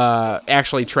 13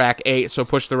 actually track 8, so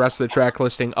push the rest of the track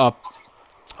listing up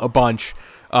a bunch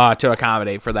to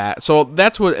accommodate for that. So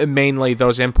that's what mainly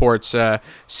those imports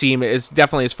seem. It's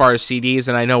definitely as far as CDs,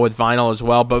 and I know with vinyl as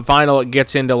well, but vinyl, it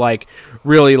gets into like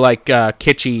really like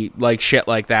kitschy like shit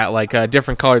like that, like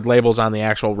different colored labels on the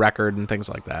actual record and things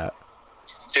like that.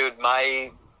 Dude,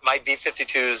 my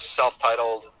B-52's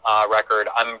self-titled record,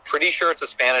 I'm pretty sure it's a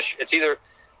Spanish, it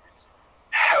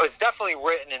was definitely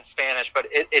written in Spanish, but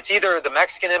it's either the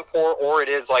Mexican import or it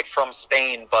is like from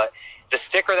Spain, but the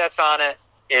sticker that's on it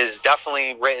is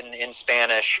definitely written in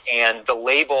Spanish, and the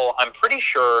label, I'm pretty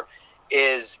sure,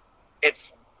 it's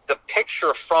the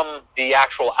picture from the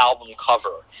actual album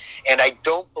cover, and I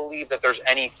don't believe that there's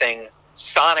anything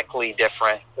sonically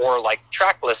different or like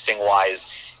track listing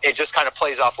wise. It just kind of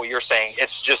plays off what you're saying.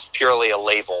 It's just purely a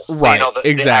label, right?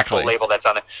 The actual label that's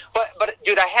on it. But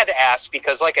dude, I had to ask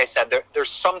because, like I said, there's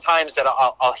sometimes that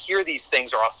I'll hear these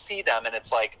things or I'll see them, and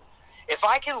it's like, if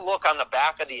I can look on the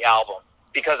back of the album,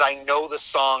 because I know the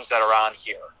songs that are on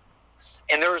here,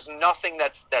 and there's nothing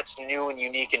that's new and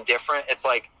unique and different. It's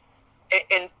like,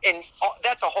 and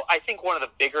that's I think one of the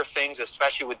bigger things,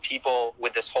 especially with people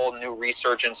with this whole new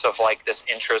resurgence of like this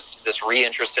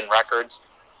re-interest in records.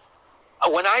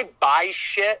 When I buy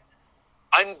shit,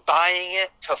 I'm buying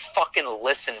it to fucking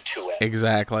listen to it.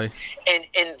 Exactly.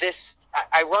 And this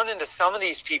I run into some of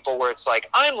these people where it's like,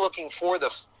 I'm looking for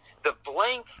the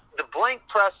blank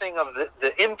pressing of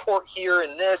the import here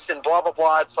and this and blah blah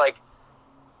blah. It's like,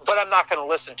 but I'm not going to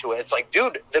listen to it. It's like,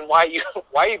 dude, then why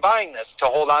are you buying this? To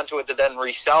hold on to it to then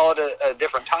resell it at a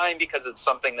different time because it's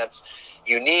something that's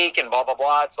unique and blah blah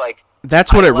blah. It's like,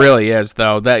 that's what it really is,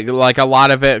 though. That, like, a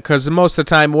lot of it, because most of the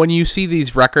time when you see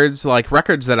these records, like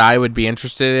records that I would be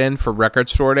interested in for Record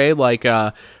Store Day, like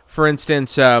for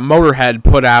instance, Motorhead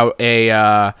put out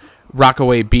a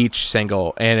Rockaway Beach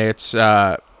single, and it's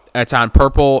on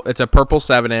purple. It's a purple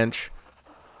 7-inch,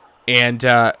 and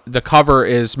the cover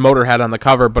is Motorhead on the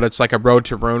cover, but it's like a Road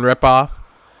to Ruin ripoff.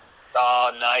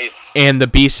 Oh, nice. And the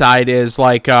B-side is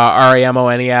like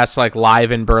REMONES, like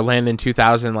live in Berlin in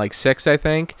 2006, I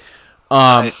think.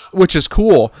 Nice. Which is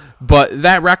cool. But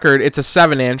that record, it's a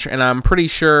 7-inch, and I'm pretty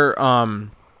sure a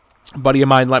buddy of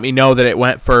mine let me know that it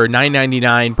went for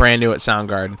 $9.99 brand new at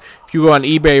Soundgarden. If you go on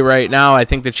eBay right now, I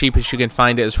think the cheapest you can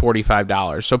find it is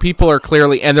 $45. So people are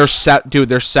clearly, and there's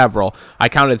several. I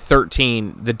counted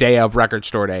 13 the day of Record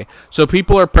Store Day. So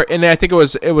people are, and I think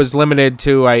it was limited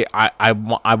to I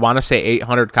want to say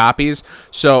 800 copies.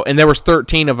 So, and there was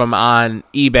 13 of them on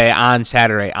eBay on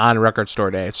Saturday on Record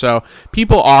Store Day. So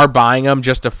people are buying them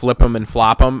just to flip them and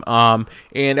flop them.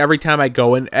 And every time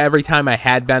I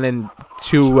had been in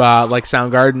to like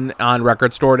Soundgarden on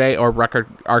Record Store Day or Record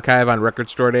Archive on Record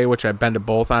Store Day, which I've been to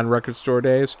both on Record Store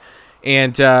Days,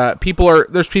 and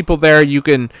there's people there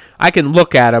I can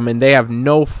look at them and they have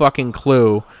no fucking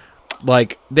clue,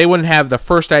 like they wouldn't have the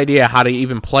first idea how to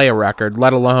even play a record,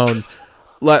 let alone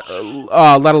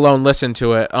listen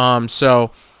to it.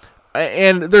 So,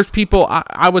 and there's people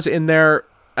I was in there.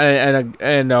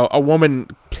 And a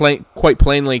woman quite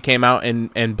plainly came out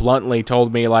and bluntly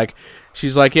told me, like,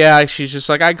 she's like, yeah, she's just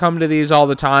like, I come to these all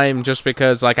the time just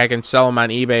because, like, I can sell them on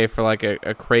eBay for, like,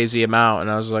 a crazy amount. And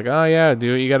I was like, oh, yeah,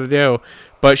 do what you got to do.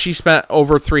 But she spent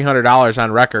over $300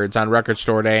 on records on Record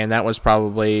Store Day, and that was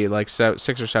probably, like, 6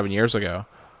 or 7 years ago.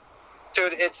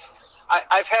 Dude,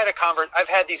 I've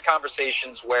had these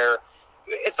conversations where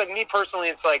it's like, me personally,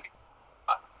 it's like,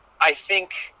 I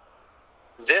think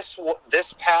this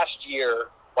past year,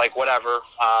 like whatever,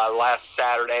 last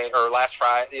Saturday or last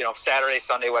Friday, Saturday,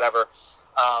 Sunday, whatever,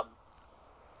 I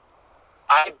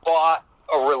bought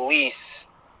a release.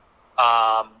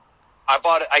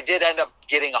 I did end up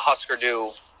getting a Husker Du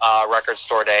Record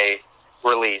Store Day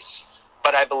release,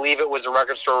 but I believe it was a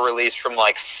Record Store release from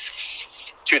like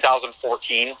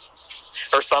 2014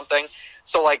 or something.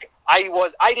 So like I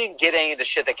didn't get any of the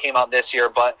shit that came out this year,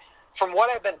 but from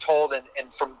what I've been told and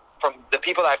from the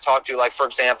people that I've talked to, like, for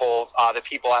example, the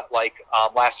people at, like,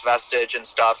 Last Vestige and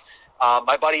stuff,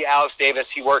 my buddy Alex Davis,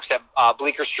 he works at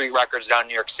Bleecker Street Records down in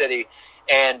New York City,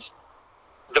 and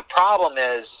the problem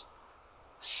is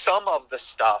some of the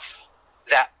stuff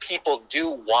that people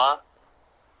do want,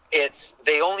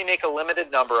 they only make a limited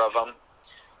number of them.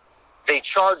 They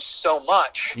charge so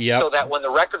much so that when the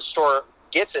record store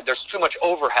gets it, there's too much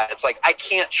overhead. It's like, I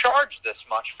can't charge this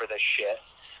much for this shit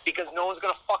because no one's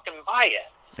going to fucking buy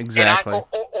it. Exactly. And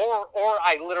or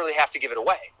I literally have to give it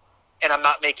away, and I'm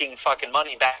not making fucking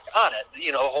money back on it.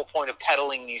 The whole point of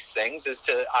peddling these things is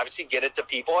to obviously get it to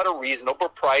people at a reasonable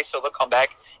price so they'll come back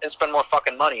and spend more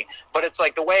fucking money. But it's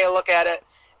like, the way I look at it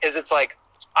is, it's like,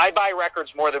 I buy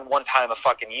records more than one time a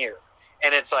fucking year,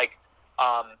 and it's like,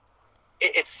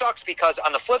 it sucks because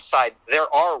on the flip side,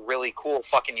 there are really cool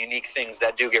fucking unique things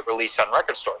that do get released on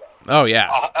Record Store Day. Oh yeah,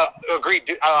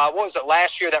 agreed. What was it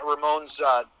last year that Ramones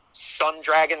Sun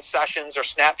Dragon Sessions or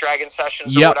Snapdragon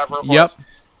Sessions or whatever it was? Yep.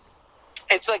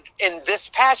 It's like, and this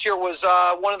past year was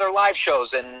one of their live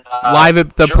shows and live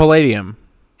at the Palladium.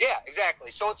 Yeah, exactly.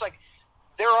 So it's like,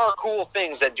 there are cool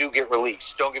things that do get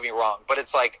released. Don't get me wrong, but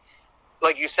it's like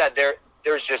you said,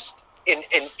 there's just.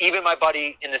 And even my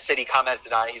buddy in the city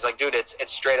commented on it. He's like, dude, it's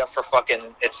straight up for fucking,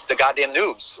 it's the goddamn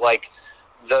noobs. Like,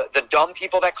 the dumb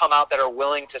people that come out that are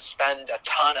willing to spend a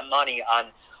ton of money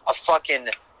on a fucking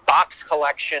box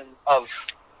collection of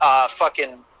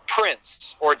fucking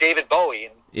Prince or David Bowie.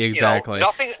 And, exactly.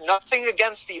 Nothing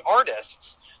against the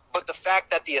artists, but the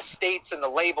fact that the estates and the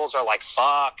labels are like,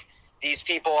 fuck, these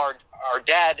people are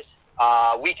dead.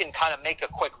 We can kind of make a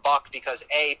quick buck because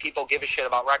A, people give a shit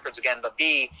about records again, but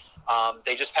B,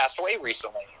 they just passed away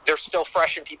recently. They're still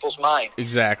fresh in people's mind.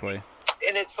 Exactly.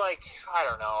 And it's like, I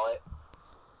don't know.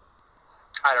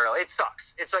 It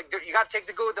sucks. It's like, you got to take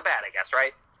the good with the bad, I guess,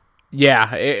 right?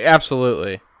 Yeah,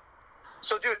 absolutely.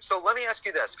 So, dude, let me ask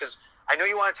you this, because I know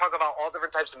you want to talk about all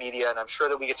different types of media, and I'm sure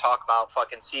that we could talk about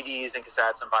fucking CDs and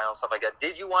cassettes and vinyl and stuff like that.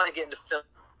 Did you want to get into film?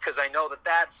 Because I know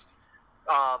that's...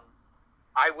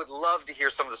 I would love to hear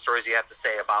some of the stories you have to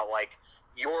say about, like,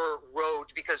 your road,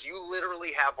 because you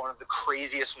literally have one of the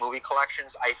craziest movie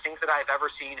collections I think that I've ever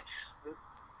seen,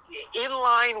 in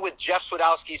line with Jeff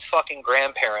Swadowski's fucking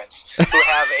grandparents, who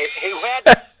had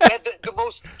the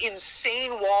most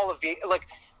insane wall of like,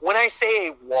 when I say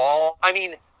a wall, I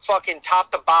mean fucking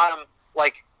top to bottom,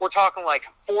 like we're talking like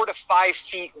 4 to 5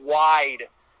 feet wide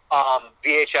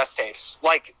VHS tapes.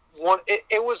 Like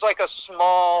it was like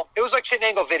it was like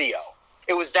Chittenango Video.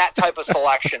 It was that type of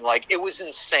selection. Like, it was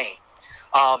insane.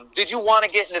 Did you want to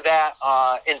get into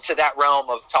that realm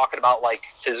of talking about like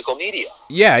physical media?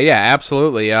 Yeah,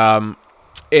 absolutely. And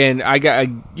I got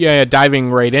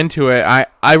diving right into it.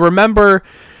 I remember,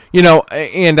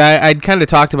 and I'd kind of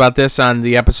talked about this on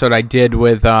the episode I did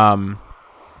with my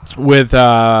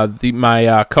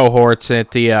cohorts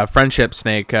at the Friendship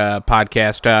Snake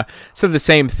podcast. Said the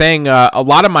same thing. A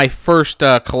lot of my first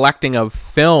collecting of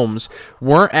films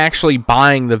weren't actually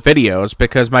buying the videos,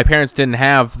 because my parents didn't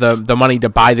have the money to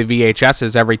buy the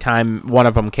VHSs every time one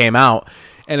of them came out.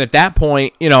 And at that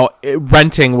point,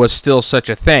 renting was still such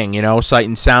a thing. Sight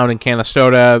and Sound in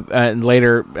Canastota, and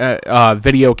later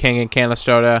Video King in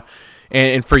Canastota,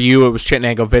 and for you it was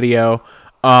Chittenango Video.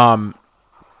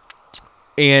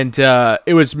 And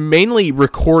it was mainly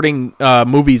recording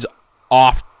movies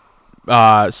off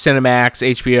Cinemax,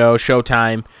 HBO,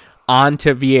 Showtime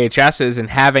onto VHSs, and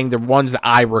having the ones that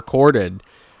I recorded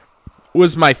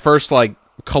was my first like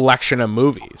collection of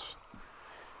movies.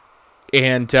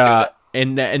 And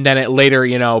then it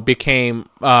later, became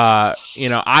I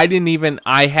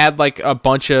had like a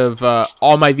bunch of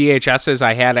all my VHSs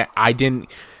I didn't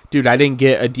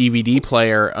get a DVD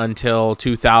player until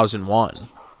 2001.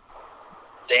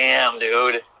 Damn,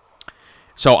 dude.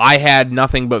 So I had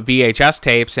nothing but VHS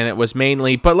tapes, and it was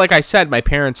mainly, but like I said, my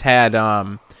parents had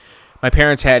HBO,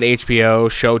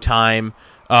 Showtime,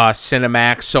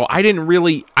 Cinemax, so I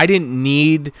didn't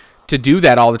need to do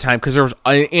that all the time, because there was,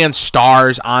 and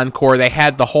Stars, Encore, they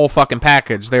had the whole fucking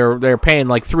package. They were paying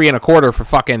like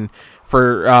 $3.25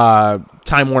 for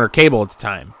Time Warner Cable at the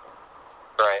time.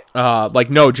 Right. Like,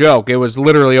 no joke, it was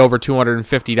literally over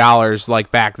 $250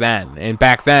 like back then. And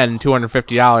back then,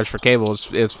 $250 for cable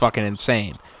is fucking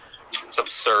insane. It's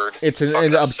absurd. It's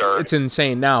absurd. It's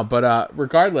insane now. But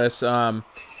regardless, and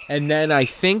then I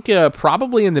think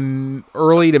probably in the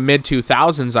early to mid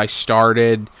 2000s, I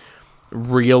started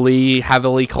really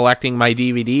heavily collecting my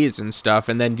DVDs and stuff.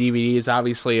 And then DVDs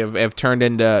obviously have turned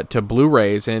into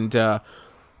Blu-rays and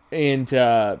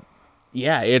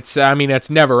yeah, it's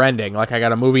never ending. Like, I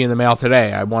got a movie in the mail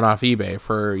today. I won off eBay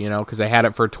for, because I had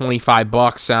it for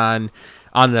 $25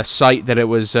 on the site that it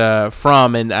was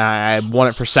from, and I won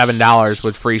it for $7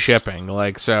 with free shipping.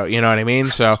 Like, so, you know what I mean?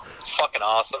 So it's fucking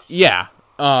awesome. Yeah.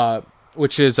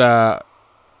 Which was a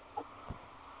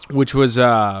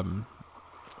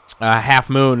Half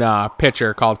Moon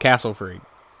picture called Castle Freak.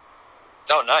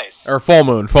 Oh, nice. Or Full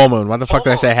Moon. What the fuck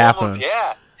did I say? Half Moon.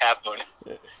 Yeah, Half Moon.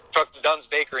 Truck to Dunn's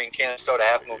Bakery in Canastota,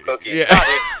 Half Moon cookies. Yeah.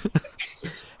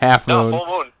 Half Moon. No, Full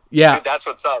Moon. Yeah. Dude, that's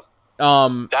what's up.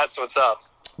 That's what's up.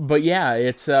 But yeah,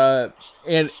 it's and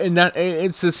that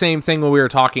it's the same thing when we were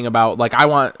talking about, like, I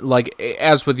want, like,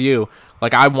 as with you,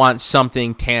 like, I want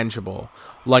something tangible.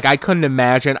 Like, I couldn't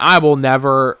imagine. I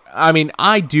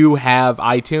do have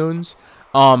iTunes,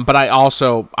 but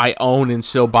I own and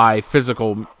still buy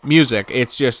physical music.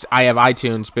 It's just I have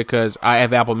iTunes because I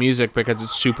have Apple Music because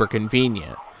it's super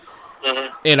convenient.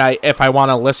 Mm-hmm. And if I want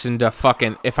to listen to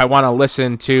Mondo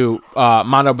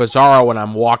Bizarro when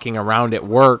I'm walking around at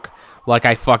work, like,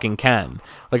 I fucking can.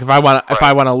 Like, if I want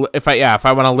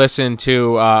to listen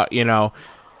to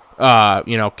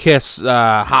Kiss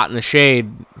Hot in the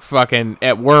Shade fucking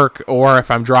at work, or if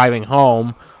I'm driving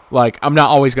home, like, I'm not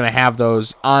always going to have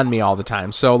those on me all the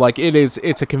time. So, like,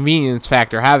 it's a convenience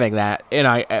factor having that,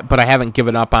 but I haven't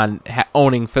given up on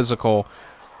owning physical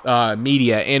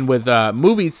media. And with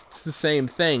movies, it's the same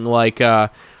thing. Like,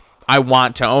 I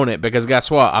want to own it, because guess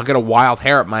what? I'll get a wild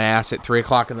hair up my ass at 3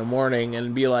 o'clock in the morning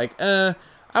and be like, I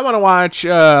want to watch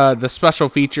the special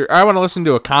feature. Or I want to listen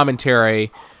to a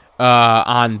commentary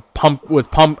on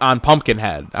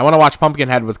Pumpkinhead. I want to watch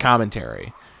Pumpkinhead with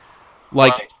commentary.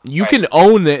 Like, you can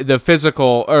own the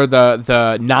physical or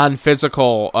the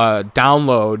non-physical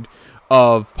download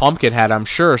of Pumpkinhead, I'm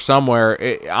sure,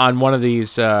 somewhere on one of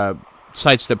these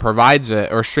sites that provides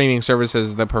it, or streaming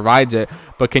services that provides it.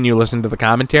 But can you listen to the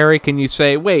commentary? Can you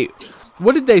say, wait,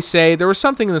 what did they say? There was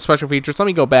something in the special features. Let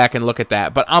me go back and look at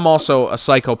that. But I'm also a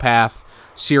psychopath,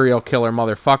 serial killer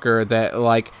motherfucker that,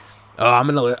 like, I'm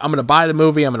gonna buy the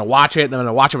movie, I'm gonna watch it, then I'm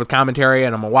gonna watch it with commentary,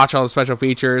 and I'm gonna watch all the special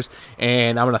features,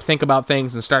 and I'm gonna think about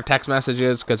things and start text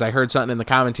messages because I heard something in the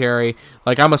commentary.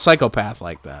 Like, I'm a psychopath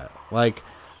like that. Like,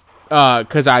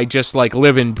 because I just like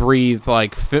live and breathe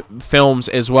like films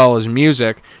as well as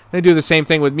music. They do the same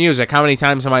thing with music. How many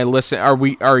times am I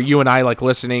are you and I like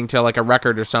listening to like a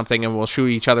record or something, and we'll shoot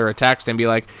each other a text and be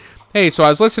like, hey, so I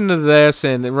was listening to this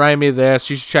and it reminded me of this,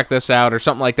 you should check this out or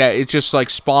something like that. It just like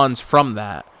spawns from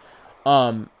that.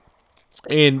 And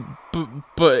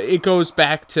but it goes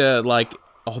back to like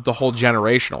the whole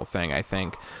generational thing. I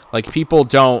think like people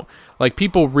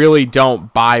really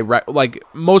don't buy like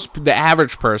the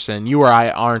average person. You or I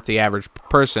aren't the average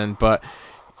person, but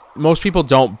most people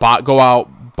don't go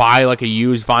out, buy like a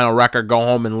used vinyl record, go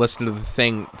home and listen to the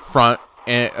thing front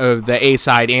and the A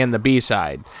side and the B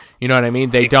side. You know what I mean?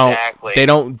 They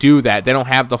don't do that. They don't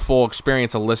have the full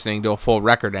experience of listening to a full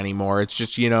record anymore. It's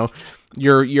just,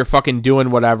 you're fucking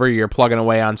doing whatever, you're plugging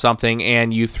away on something,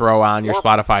 and you throw on your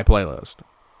Spotify playlist.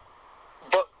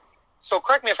 But so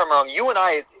correct me if I'm wrong. You and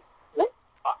I'm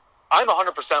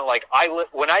 100% like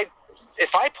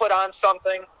if I put on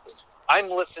something, I'm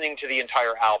listening to the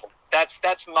entire album. That's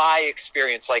my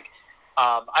experience. Like,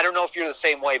 I don't know if you're the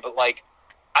same way, but like,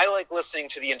 I like listening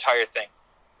to the entire thing.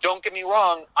 Don't get me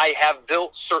wrong, I have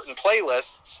built certain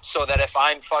playlists so that if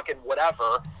I'm fucking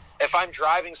whatever, if I'm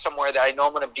driving somewhere that I know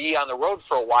I'm going to be on the road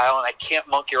for a while and I can't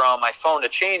monkey around my phone to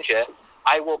change it,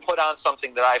 I will put on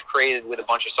something that I've created with a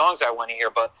bunch of songs I want to hear.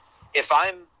 But if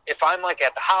I'm like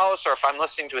at the house or if I'm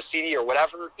listening to a CD or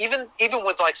whatever, even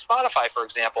with like Spotify, for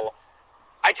example,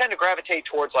 I tend to gravitate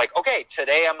towards like, okay,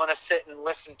 today I'm going to sit and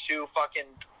listen to fucking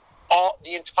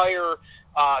the entire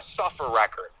Suffer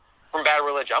record from Bad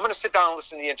Religion. I'm going to sit down and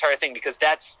listen to the entire thing because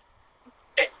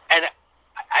and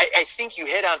I think you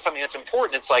hit on something that's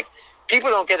important. It's like people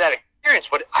don't get that experience,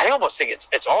 but I almost think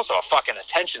it's also a fucking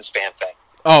attention span thing.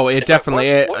 Oh, it definitely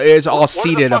is all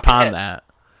seated upon that.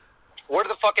 What are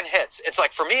the fucking hits? It's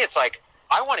like, for me, it's like,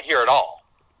 I want to hear it all.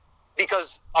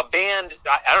 Because a band,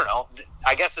 I don't know,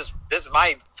 I guess this is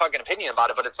my fucking opinion about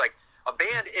it, but it's like, a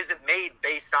band isn't made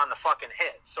based on the fucking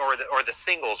hits or the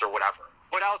singles or whatever.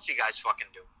 What else you guys fucking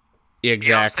do? Exactly.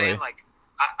 You know what I'm saying? Like,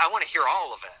 I want to hear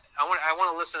all of it. I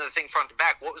want to listen to the thing front to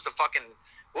back. What was the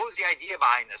idea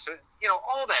behind this?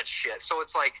 All that shit. So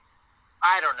it's like,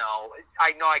 I don't know.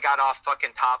 I know I got off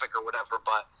fucking topic or whatever,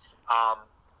 but,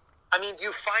 I mean, do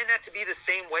you find that to be the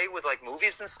same way with like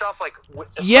movies and stuff? Like,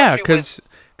 yeah, because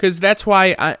that's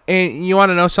why. And you want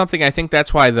to know something? I think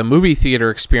that's why the movie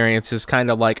theater experience is kind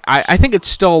of like I think it's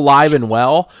still alive and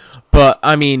well, but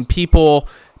I mean, people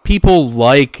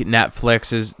like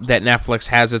Netflix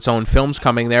has its own films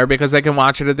coming there because they can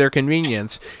watch it at their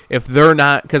convenience. If they're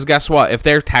not, because guess what? If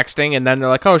they're texting and then they're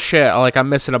like, oh shit, like I'm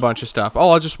missing a bunch of stuff. Oh,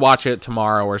 I'll just watch it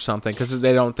tomorrow or something because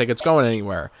they don't think it's going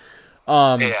anywhere.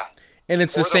 Yeah. And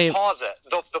it's the same. Pause it.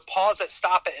 They'll pause it,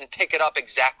 stop it, and pick it up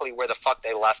exactly where the fuck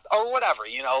they left, or whatever.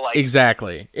 Like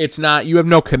exactly. It's not. You have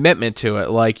no commitment to it.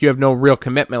 Like you have no real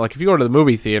commitment. Like if you go to the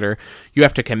movie theater, you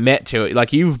have to commit to it.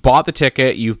 Like you've bought the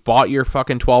ticket, you've bought your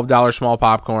fucking $12 small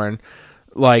popcorn.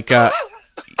 Like, And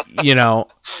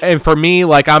for me,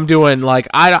 like I'm doing, like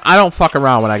I don't fuck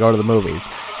around when I go to the movies.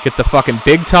 Get the fucking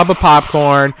big tub of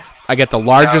popcorn. I get the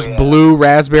largest blue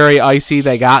raspberry icy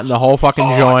they got in the whole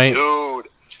fucking joint.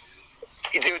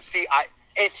 Dude, see,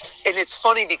 it's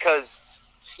funny because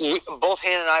both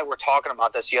Han and I were talking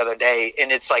about this the other day,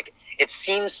 and it's like, it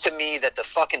seems to me that the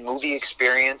fucking movie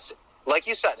experience, like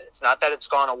you said, it's not that it's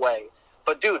gone away,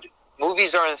 but dude,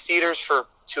 movies are in theaters for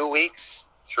 2 weeks,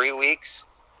 3 weeks.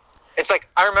 It's like,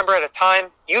 I remember at a time,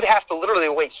 you'd have to literally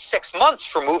wait 6 months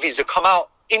for movies to come out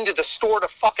into the store to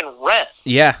fucking rent.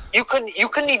 Yeah. You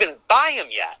couldn't even buy them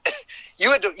yet.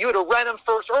 You had to rent them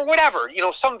first or whatever,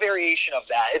 some variation of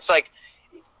that. It's like,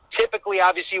 typically,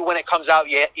 obviously, when it comes out,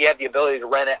 you have the ability to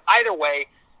rent it. Either way,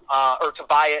 or to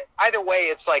buy it. Either way,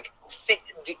 it's like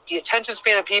the attention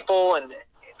span of people, and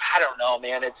I don't know,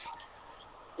 man.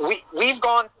 We've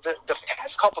gone the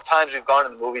past couple times we've gone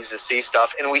to the movies to see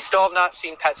stuff, and we still have not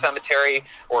seen Pet Sematary.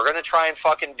 We're gonna try and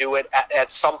fucking do it at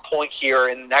some point here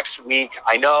in next week.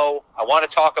 I know. I want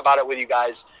to talk about it with you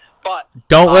guys. But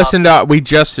don't listen to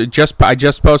I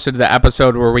just posted the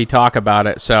episode where we talk about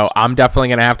it, so I'm definitely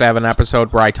gonna have to have an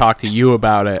episode where I talk to you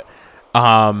about it.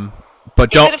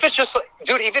 But don't. Even if it's just,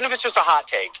 dude, even if it's just a hot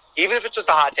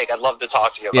take, I'd love to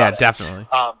talk to you about it. Yeah, definitely.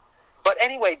 But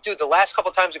anyway, dude, the last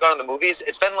couple times we've gone to the movies,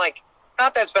 it's been like,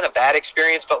 not that it's been a bad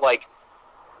experience, but like,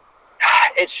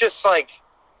 it's just like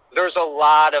there's a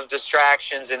lot of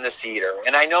distractions in the theater,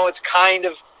 and I know it's kind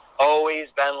of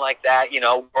always been like that,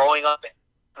 growing up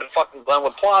in fucking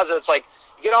Glenwood Plaza. It's like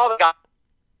you get all the guys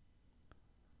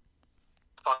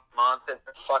fucking month and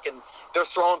fucking they're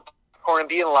throwing popcorn and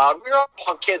being loud. We're all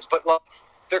punk kids, but look,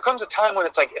 there comes a time when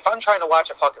it's like, if I'm trying to watch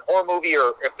a fucking horror movie,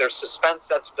 or if there's suspense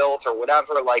that's built or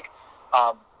whatever, like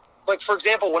for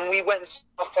example, when we went and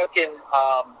saw fucking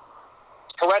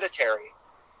Hereditary,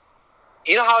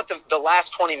 you know how at the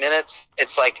last 20 minutes,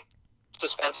 it's like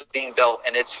suspense is being built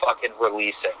and it's fucking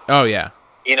releasing. Oh, yeah.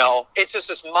 You know, it's just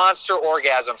this monster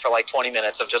orgasm for like 20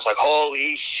 minutes of just like,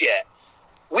 holy shit.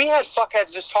 We had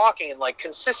fuckheads just talking, and like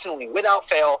consistently, without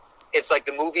fail, it's like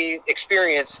the movie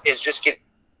experience is just getting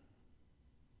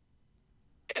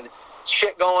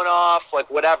shit going off, like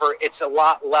whatever. It's a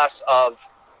lot less of,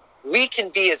 we can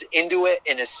be as into it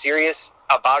and as serious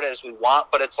about it as we want,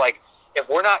 but it's like, if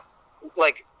we're not,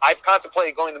 like, I've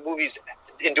contemplated going to the movies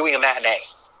and doing a matinee.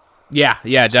 Yeah,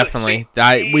 definitely.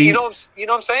 You know what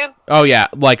I'm saying? Oh yeah,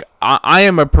 like I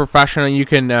am a professional. You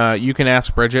can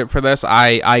ask Bridget for this.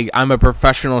 I'm a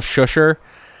professional shusher.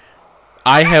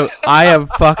 I have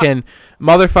fucking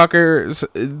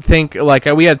motherfuckers think, like,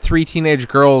 we had 3 teenage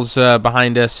girls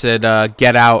behind us at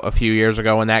Get Out a few years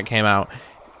ago when that came out,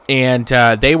 and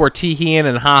they were tee-heeing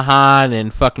and ha-haing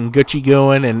and fucking Gucci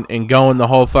gooing and going the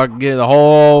whole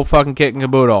fucking kit and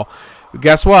caboodle. But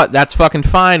guess what? That's fucking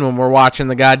fine when we're watching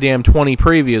the goddamn 20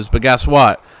 previews. But guess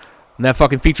what? When that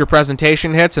fucking feature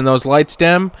presentation hits and those lights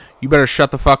dim, you better shut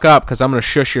the fuck up, because I'm going to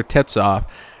shush your tits off.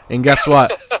 And guess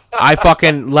what? I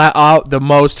fucking let out the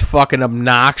most fucking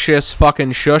obnoxious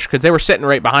fucking shush, because they were sitting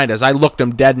right behind us. I looked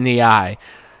them dead in the eye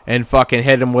and fucking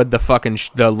hit them with the fucking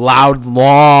the loud,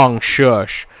 long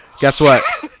shush. Guess what?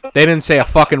 They didn't say a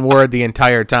fucking word the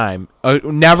entire time.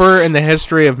 Never in the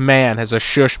history of man has a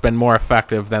shush been more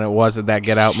effective than it was at that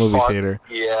Get Out movie theater.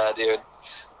 Yeah, dude.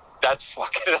 That's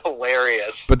fucking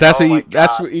hilarious. But that's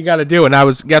what you got to do.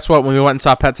 And guess what? When we went and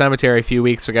saw Pet Sematary a few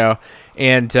weeks ago,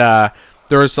 and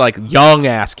there was like young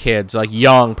ass kids, like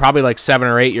young, probably like 7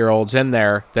 or 8 year olds in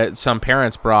there that some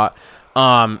parents brought.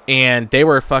 And they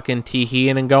were fucking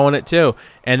tee-heeing and going it too.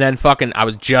 And then fucking, I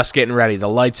was just getting ready. The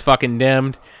lights fucking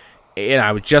dimmed. And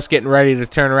I was just getting ready to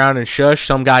turn around and shush.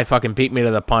 Some guy fucking beat me to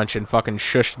the punch and fucking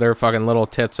shushed their fucking little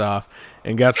tits off.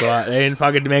 And guess what? They didn't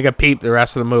fucking make a peep the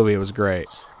rest of the movie. It was great.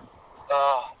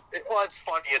 Well, it's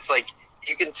funny. It's like,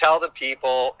 you can tell the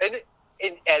people,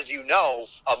 and as you know,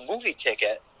 a movie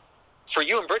ticket for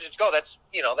you and Bridget to go, that's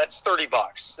 $30.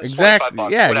 That's exactly.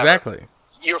 $25, yeah, whatever. exactly.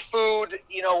 Your food,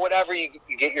 whatever, you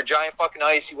get your giant fucking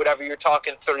icy, whatever, you're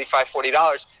talking $35,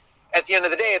 $40. At the end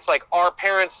of the day, it's like our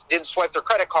parents didn't swipe their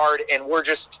credit card, and we're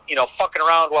just, fucking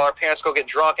around while our parents go get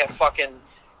drunk at fucking,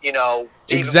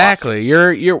 exactly.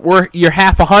 You're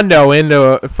half a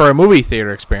hundo for a movie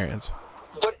theater experience.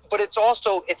 But it's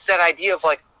also, it's that idea of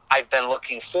like, I've been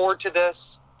looking forward to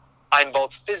this. I'm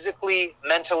both physically,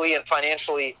 mentally, and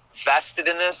financially vested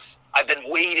in this. I've been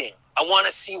waiting. I want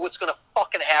to see what's going to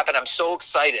fucking happen. I'm so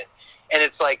excited. And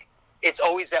it's like, it's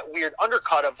always that weird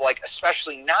undercut of like,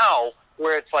 especially now,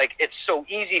 where it's like, it's so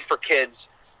easy for kids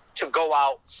to go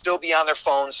out, still be on their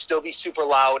phones, still be super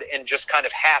loud, and just kind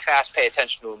of half-ass pay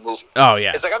attention to a movie. Oh,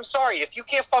 yeah. It's like, I'm sorry, if you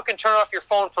can't fucking turn off your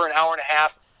phone for an hour and a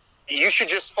half, you should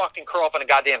just fucking curl up in a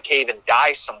goddamn cave and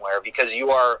die somewhere, because you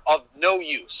are of no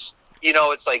use.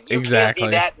 It's like, you can't be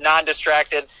that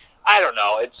non-distracted. I don't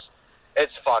know. It's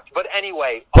fucked. But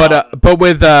anyway. But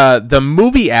with the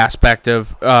movie aspect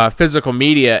of physical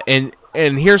media,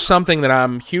 and here's something that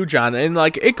I'm huge on, and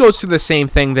like it goes to the same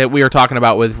thing that we were talking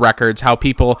about with records, how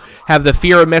people have the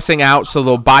fear of missing out, so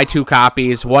they'll buy 2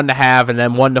 copies, one to have and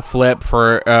then one to flip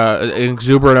for an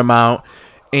exuberant amount,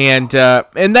 and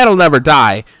that'll never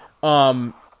die.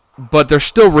 But they're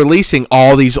still releasing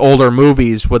all these older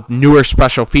movies with newer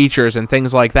special features and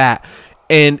things like that.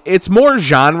 And it's more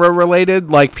genre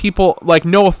related. Like, people, like,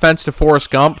 no offense to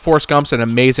Forrest Gump. Forrest Gump's an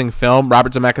amazing film.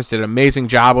 Robert Zemeckis did an amazing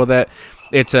job with it.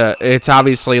 It's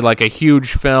obviously like a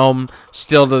huge film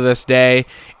still to this day.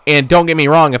 And don't get me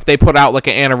wrong, if they put out like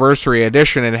an anniversary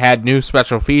edition and had new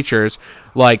special features,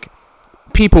 like,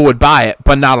 people would buy it,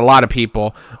 but not a lot of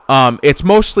people. It's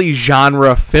mostly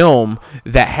genre film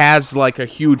that has like a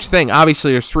huge thing.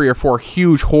 Obviously, there's 3 or 4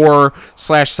 huge horror /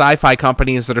 sci-fi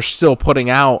companies that are still putting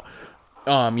out,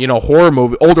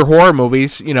 older horror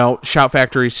movies. Shout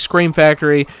Factory, Scream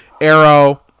Factory,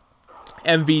 Arrow,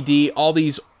 MVD, all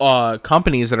these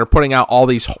companies that are putting out all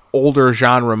these older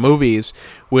genre movies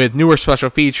with newer special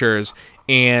features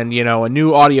and, a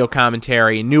new audio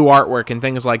commentary, new artwork, and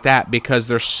things like that, because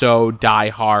they're so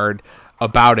die-hard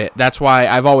about it. That's why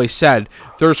I've always said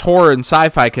there's horror and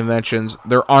sci-fi conventions,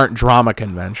 there aren't drama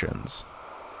conventions.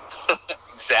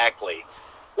 Exactly.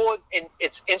 Well, and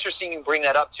it's interesting you bring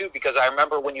that up, too, because I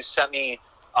remember when you sent me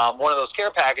one of those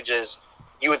care packages,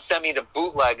 you would send me the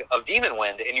bootleg of Demon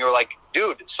Wind, and you were like,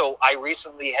 dude, so I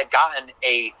recently had gotten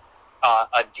a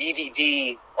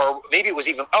DVD or maybe it was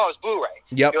even, it was Blu-ray.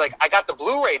 Yep. You're like, I got the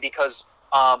Blu-ray because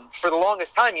for the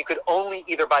longest time you could only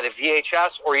either buy the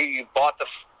VHS or you bought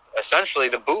essentially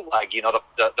the bootleg,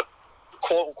 the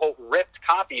quote-unquote ripped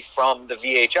copy from the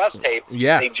VHS tape.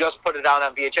 Yeah. They just put it out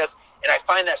on VHS, and I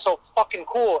find that so fucking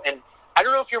cool. And I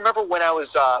don't know if you remember when I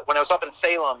was up in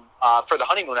Salem for the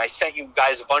honeymoon, I sent you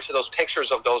guys a bunch of those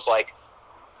pictures of those, like,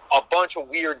 a bunch of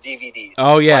weird DVDs.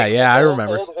 Oh, yeah, like, I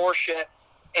remember. Old horse shit.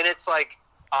 And it's like,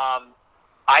 I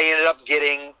ended up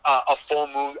getting a full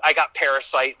movie. I got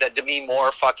Parasite, that Demi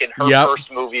Moore her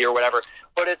first movie or whatever.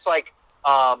 But it's like,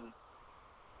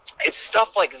 it's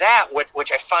stuff like that,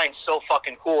 which I find so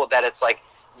fucking cool, that it's like,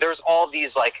 there's all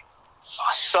these, like,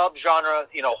 sub-genre,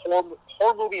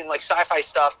 horror movie and, like, sci-fi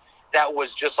stuff that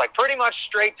was just, like, pretty much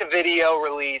straight to video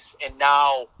release, and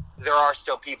now there are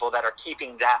still people that are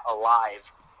keeping that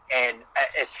alive, and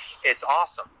it's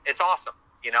awesome. It's awesome,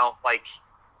 like,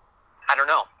 I don't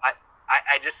know.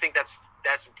 I just think that's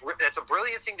a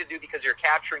brilliant thing to do, because you're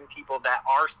capturing people that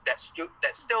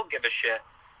still give a shit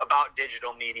about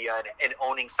digital media and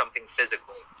owning something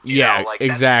physically.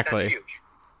 Exactly. That's huge.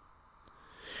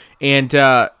 And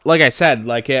like I said,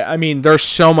 there's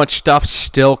so much stuff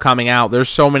still coming out. There's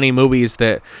so many movies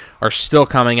that are still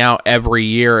coming out every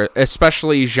year,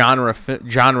 especially genre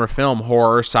film,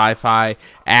 horror, sci-fi,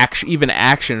 even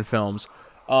action films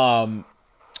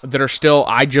that are still.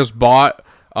 I just bought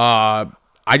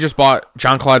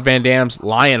Jean-Claude Van Damme's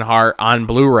Lionheart on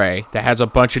Blu-ray that has a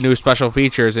bunch of new special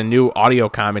features and new audio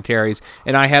commentaries.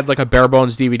 And I had like a bare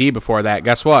bones DVD before that.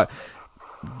 Guess what?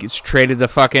 Traded the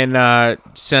fucking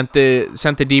sent the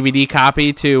DVD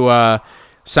copy to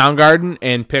Soundgarden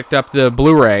and picked up the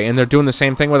Blu-ray, and they're doing the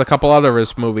same thing with a couple other of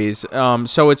his movies.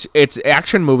 So it's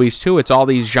action movies too. It's all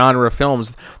these genre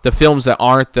films, the films that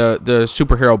aren't the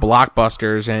superhero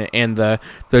blockbusters and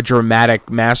the dramatic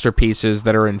masterpieces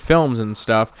that are in films and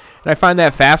stuff. And I find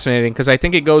that fascinating, because I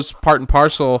think it goes part and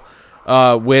parcel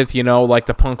with, like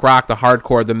the punk rock, the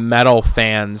hardcore, the metal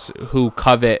fans who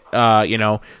covet,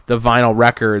 the vinyl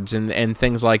records and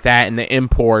things like that, and the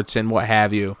imports and what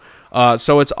have you.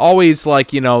 So it's always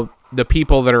like, the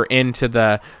people that are into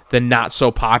the not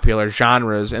so popular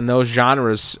genres, and those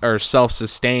genres are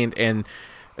self-sustained and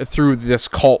through this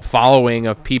cult following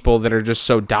of people that are just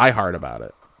so diehard about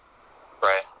it.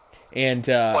 Right. And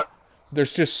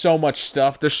there's just so much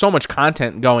stuff. There's so much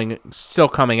content still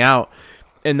coming out.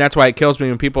 And that's why it kills me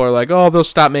when people are like, oh, they'll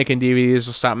stop making DVDs,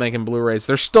 they'll stop making Blu-rays.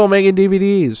 They're still making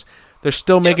DVDs. They're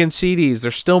still making CDs. They're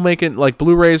still making, like,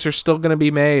 Blu-rays are still going to be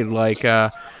made. Like,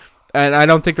 and I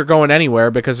don't think they're going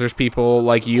anywhere, because there's people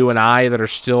like you and I that are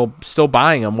still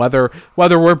buying them. Whether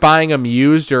we're buying them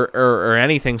used or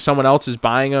anything, someone else is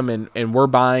buying them and we're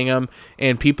buying them.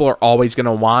 And people are always going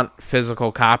to want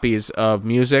physical copies of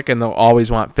music, and they'll always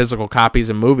want physical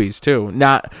copies of movies too.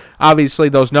 Not, obviously,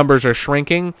 those numbers are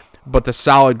shrinking, but the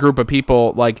solid group of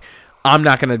people, like, I'm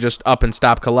not going to just up and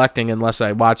stop collecting unless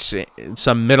I watch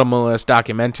some minimalist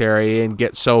documentary and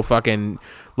get so fucking,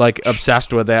 like,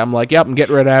 obsessed with it. I'm like, yep, I'm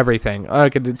getting rid of everything. I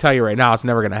could tell you right now it's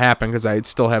never going to happen, because I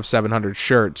still have 700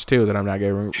 shirts, too, that I'm not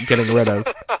getting rid of.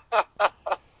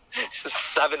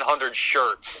 700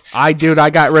 shirts. I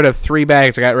got rid of 3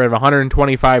 bags. I got rid of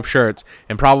 125 shirts.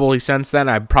 And probably since then,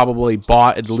 I've probably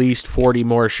bought at least 40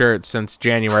 more shirts since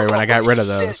January when I got rid of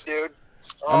those. Shit, dude.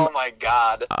 Oh, my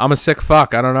God. I'm a sick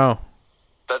fuck. I don't know.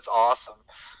 That's awesome.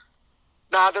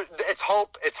 Nah, it's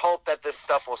hope that this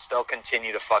stuff will still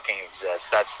continue to fucking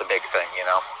exist. That's the big thing,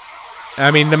 I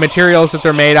mean, the materials that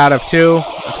they're made out of, too,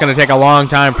 it's going to take a long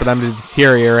time for them to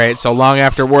deteriorate. So long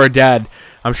after we're dead,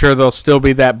 I'm sure there'll still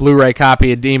be that Blu-ray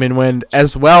copy of Demon Wind,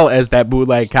 as well as that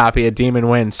bootleg copy of Demon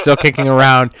Wind, still kicking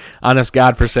around on this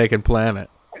godforsaken planet.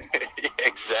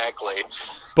 Exactly.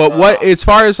 But as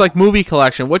far as like movie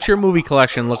collection, what's your movie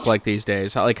collection look like these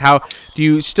days? Like, how do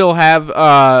you still have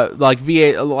a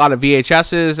lot of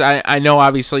VHSs? I know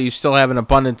obviously you still have an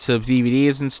abundance of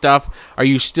DVDs and stuff.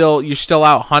 You're still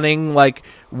out hunting like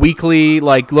weekly,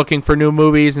 like looking for new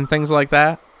movies and things like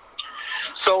that?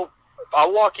 So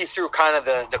I'll walk you through kind of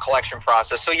the collection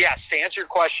process. So yes, to answer your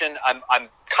question, I'm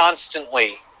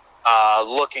constantly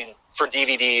looking for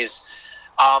DVDs.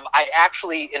 I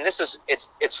actually, and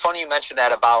it's funny you mentioned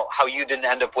that about how you didn't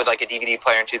end up with like a DVD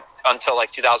player until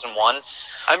like 2001.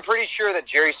 I'm pretty sure that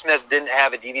Jerry Smith didn't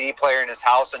have a DVD player in his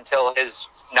house until his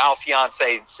now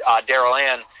fiance, Daryl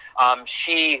Ann,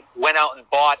 she went out and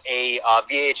bought a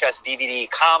VHS DVD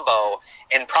combo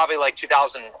in probably like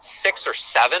 2006 or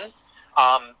 7.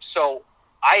 So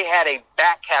I had a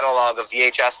back catalog of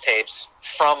VHS tapes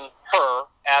from her,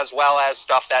 as well as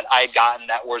stuff that I'd gotten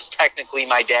that was technically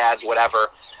my dad's, whatever.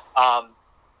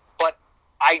 But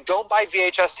I don't buy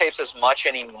VHS tapes as much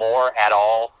anymore at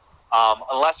all,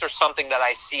 unless there's something that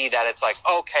I see that it's like,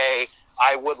 okay,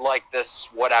 I would like this,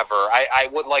 whatever. I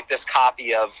would like this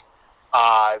copy of,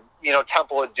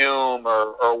 Temple of Doom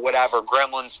or whatever,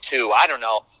 Gremlins 2. I don't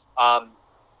know.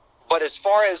 But as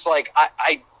far as, like,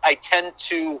 I tend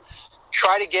to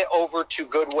try to get over to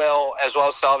Goodwill as well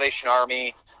as Salvation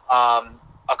Army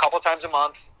a couple times a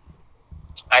month.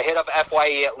 I hit up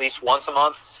FYE at least once a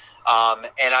month.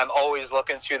 And I'm always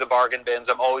looking through the bargain bins.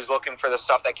 I'm always looking for the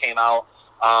stuff that came out.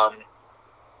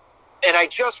 And I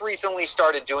just recently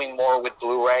started doing more with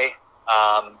Blu-ray.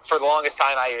 For the longest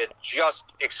time, I had just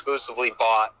exclusively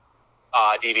bought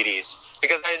DVDs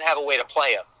because I didn't have a way to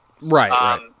play them. Right,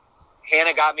 right.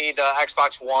 Hannah got me the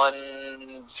Xbox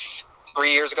One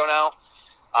 3 years ago now.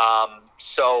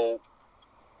 So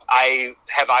I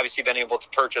have obviously been able to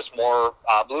purchase more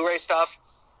Blu-ray stuff,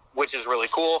 which is really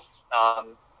cool.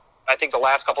 I think the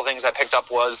last couple things I picked up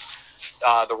was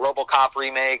the RoboCop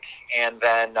remake and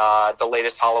then the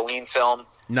latest Halloween film.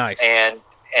 Nice. And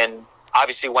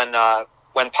obviously when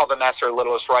Puppet Master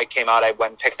Littlest Reich came out, I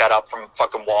went and picked that up from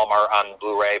fucking Walmart on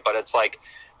Blu-ray. But it's like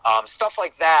stuff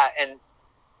like that. And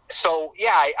so,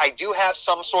 yeah, I do have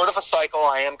some sort of a cycle.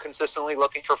 I am consistently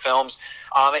looking for films.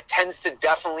 It tends to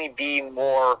definitely be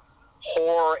more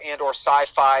horror and or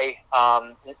sci-fi.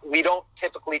 We don't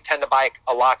typically tend to buy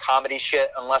a lot of comedy shit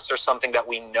unless there's something that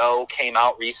we know came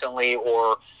out recently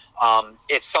or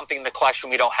it's something in the collection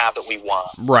we don't have that we want.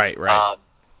 Right, right.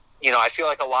 I feel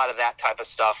like a lot of that type of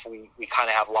stuff we kind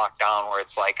of have locked down where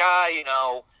it's like,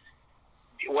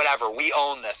 whatever, we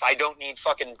own this. I don't need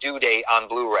fucking due date on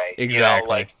Blu-ray.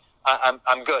 Exactly.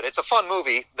 I'm good. It's a fun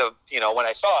movie, when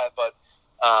I saw it, but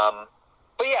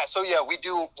yeah, so yeah, we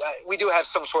do have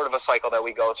some sort of a cycle that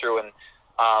we go through, and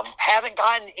haven't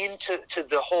gotten into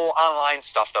the whole online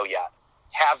stuff though yet.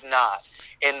 Have not,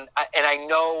 and I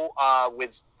know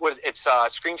it's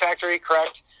Scream Factory,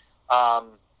 correct?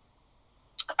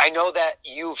 I know that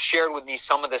you've shared with me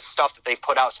some of this stuff that they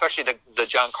put out, especially the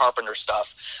John Carpenter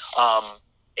stuff,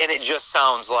 and it just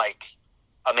sounds like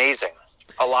amazing.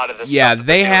 A lot of this. Yeah, stuff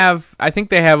they have. I think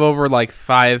they have over like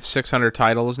 500-600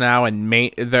 titles now, and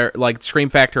they're like Scream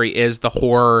Factory is the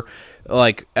horror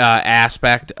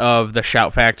aspect of the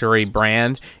Shout Factory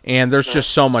brand, and there's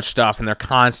just so much stuff, and they're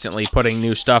constantly putting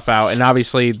new stuff out. And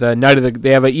obviously,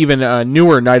 they have even a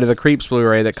newer Night of the Creeps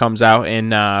Blu-ray that comes out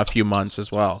in a few months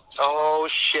as well. Oh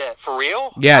shit! For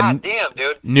real? Yeah. God damn,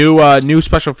 dude. New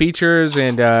special features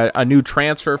and a new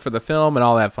transfer for the film and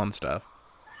all that fun stuff.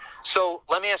 So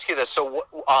let me ask you this. So,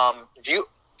 I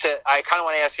kind of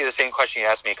want to ask you the same question you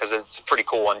asked me because it's a pretty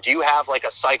cool one. Do you have like a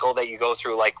cycle that you go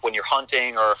through, like when you're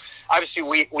hunting, or obviously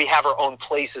we have our own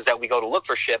places that we go to look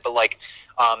for shit, but like,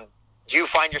 do you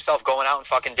find yourself going out and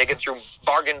fucking digging through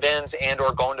bargain bins and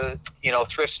or going to,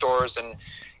 thrift stores and,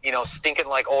 stinking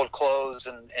like old clothes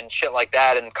and shit like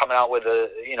that and coming out with a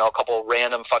couple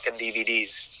random fucking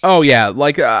DVDs? Oh yeah,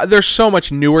 like there's so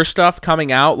much newer stuff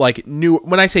coming out. Like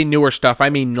when I say newer stuff,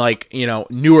 I mean like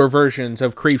newer versions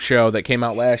of Creepshow that came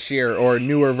out last year, or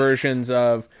newer versions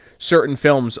of certain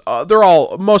films. They're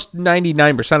all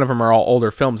 99% of them are all older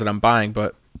films that I'm buying,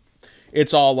 but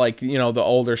it's all like the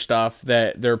older stuff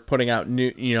that they're putting out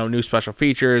new special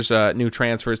features, new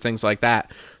transfers, things like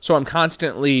that. So I'm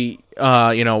constantly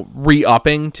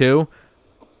re-upping too.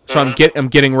 So I'm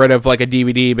getting rid of like a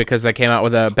DVD because they came out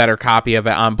with a better copy of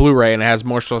it on Blu-ray and it has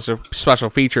more special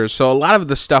features. So a lot of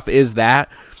the stuff is that.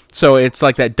 So it's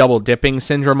like that double dipping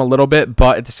syndrome a little bit,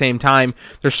 but at the same time,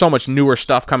 there's so much newer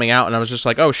stuff coming out, and I was just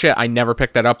like, oh shit, I never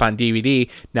picked that up on DVD.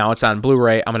 Now it's on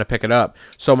Blu-ray. I'm going to pick it up.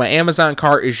 So my Amazon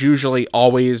cart is usually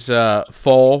always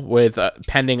full with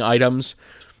pending items.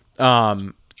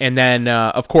 And then,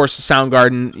 of course,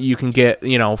 Soundgarden, you can get,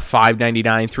 $5.99,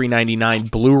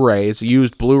 $3.99 Blu-rays,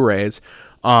 used Blu-rays.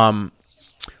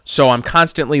 So I'm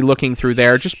constantly looking through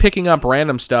there, just picking up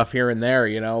random stuff here and there,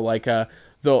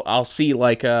 though I'll see,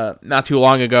 not too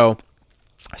long ago,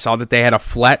 I saw that they had a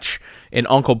Fletch and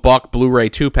Uncle Buck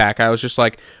Blu-ray 2-pack. I was just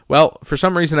like, well, for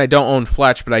some reason I don't own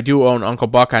Fletch, but I do own Uncle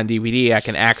Buck on DVD. I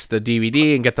can axe the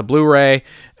DVD and get the Blu-ray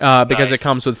because it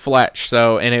comes with Fletch.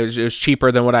 So, and it was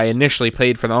cheaper than what I initially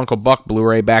paid for the Uncle Buck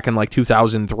Blu-ray back in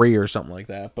 2003 or something like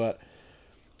that. But,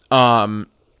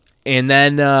 and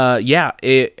then,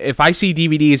 if I see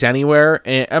DVDs anywhere,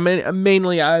 I mean,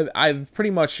 mainly I've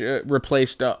pretty much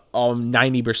replaced all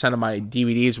 90% of my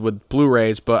DVDs with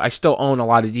Blu-rays, but I still own a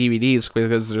lot of DVDs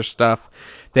because there's stuff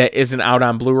that isn't out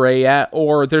on Blu-ray yet,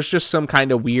 or there's just some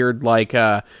kind of weird like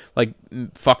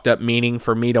fucked up meaning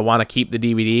for me to want to keep the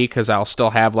DVD because I'll still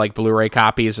have like Blu-ray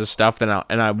copies of stuff that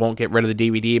I won't get rid of the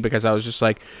DVD because I was just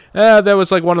like, that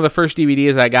was like one of the first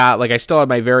DVDs I got. Like I still have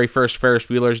my very first Ferris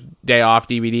Bueller's Day Off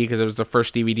DVD because it was the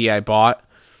first DVD I bought.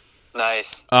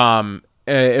 Nice.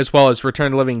 As well as Return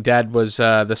of the Living Dead was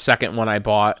the second one I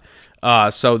bought.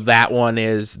 So that one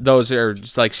those are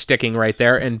just like sticking right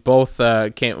there, and both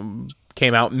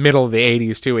came out middle of the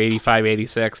 80s too, 85,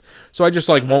 86. So I just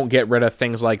like won't get rid of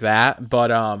things like that.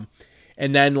 But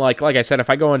and then like I said, if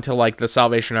I go into like the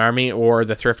Salvation Army or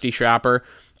the Thrifty Shopper,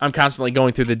 I'm constantly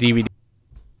going through the DVD.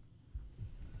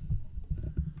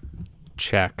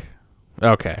 Check.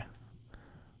 Okay.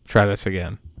 Try this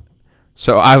again.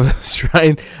 So I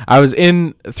was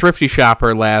in Thrifty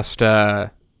Shopper last, when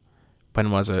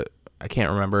was it? I can't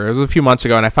remember. It was a few months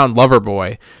ago, and I found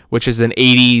Loverboy, which is an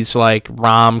 80s, like,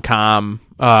 rom-com,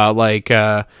 kind of like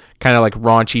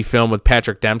raunchy film with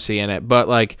Patrick Dempsey in it. But,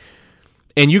 like,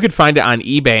 and you could find it on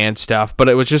eBay and stuff, but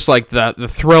it was just, like, the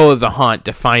thrill of the hunt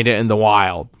to find it in the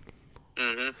wild.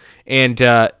 Mm-hmm. And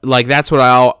like that's what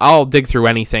I'll dig through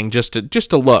anything just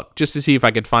to look, just to see if I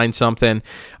could find something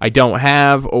I don't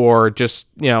have, or just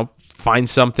find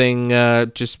something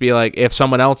just be like if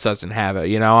someone else doesn't have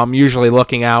it. I'm usually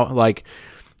looking out like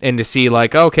and to see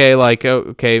like okay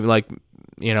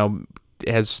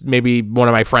has maybe one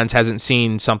of my friends hasn't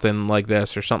seen something like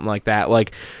this or something like that,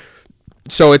 like.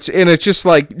 So it's just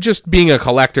like just being a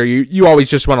collector, you always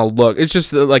just want to look. It's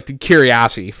just like the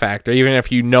curiosity factor, even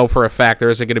if you know for a fact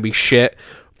there isn't going to be shit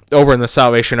over in the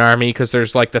Salvation Army because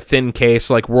there's like the thin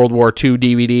case like World War II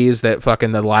DVDs that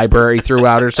fucking the library threw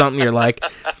out or something. You're like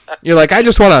I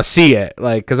just want to see it,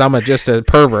 like because I'm just a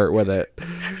pervert with it.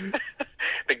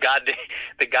 the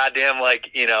goddamn like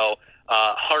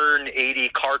 180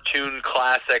 cartoon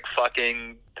classic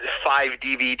fucking 5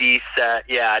 DVD set.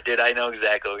 Yeah, dude, I know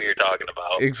exactly what you're talking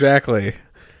about. Exactly.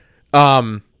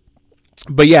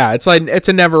 But yeah, it's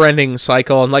a never-ending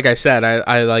cycle. And like I said,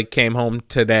 I like came home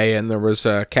today and there was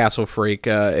a Castle Freak,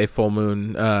 a full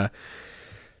moon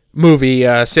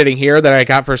movie sitting here that I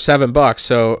got for $7.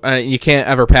 So you can't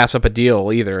ever pass up a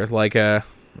deal either. Like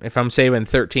if I'm saving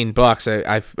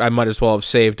 $13, I might as well have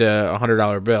saved a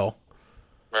 $100 bill.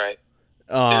 Right.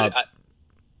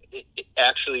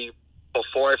 Actually,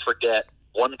 before I forget,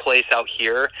 one place out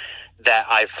here that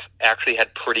I've actually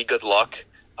had pretty good luck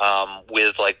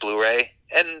with, like Blu-ray,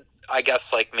 and I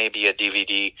guess like maybe a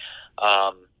DVD.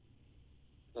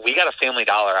 We got a Family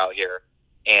Dollar out here,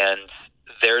 and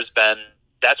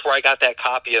that's where I got that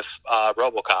copy of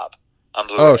RoboCop on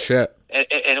Blu-ray. Oh shit! And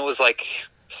it was like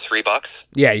 $3.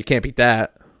 Yeah, you can't beat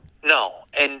that. No,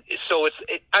 and so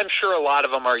I'm sure a lot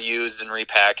of them are used and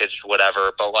repackaged,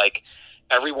 whatever. But like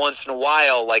every once in a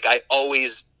while, like I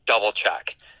always double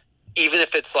check, even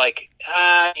if it's like,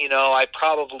 I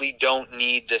probably don't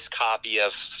need this copy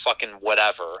of fucking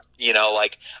whatever.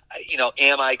 Like,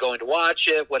 am I going to watch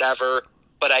it? Whatever.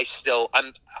 But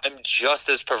I'm just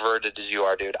as perverted as you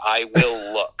are, dude. I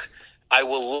will look. I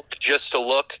will look just to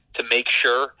look to make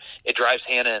sure. It drives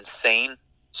Hannah insane.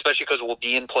 Especially because we'll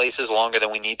be in places longer than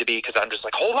we need to be, because I'm just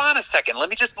like, hold on a second, let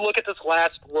me just look at this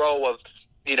last row of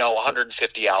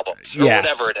 150 albums or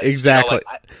whatever it is. Exactly.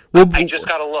 I just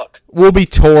gotta look. We'll be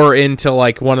tore into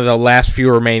like one of the last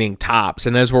few remaining tops,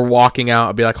 and as we're walking out,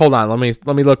 I'll be like, hold on, let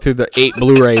me look through the 8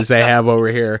 Blu-rays they have over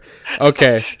here.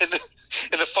 Okay.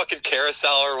 in the fucking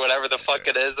carousel or whatever the fuck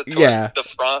it is, towards the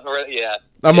front.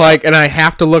 I'm like, and I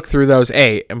have to look through those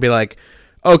 8 and be like,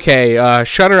 okay,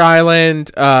 Shutter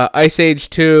Island, Ice Age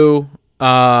 2,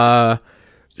 Mall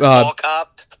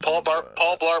Cop, Paul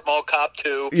Blart Mall Cop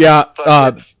 2.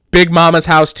 Yeah, Big Mama's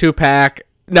House 2-pack.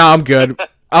 No, I'm good.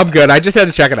 I just had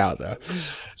to check it out though.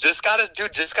 Just gotta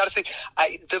see.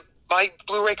 My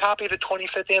Blu-ray copy of the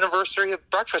 25th anniversary of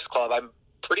Breakfast Club. I'm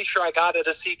pretty sure I got it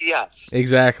at CBS.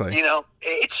 Exactly.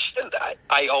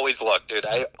 I always look, dude.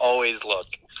 I always look.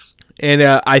 And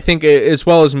I think as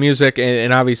well as music,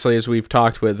 and obviously as we've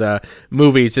talked with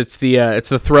movies, it's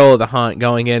the thrill of the hunt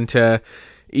going into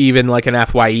even like an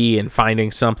FYE and finding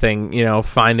something,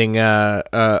 finding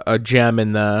a gem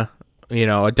in the,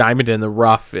 a diamond in the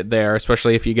rough there,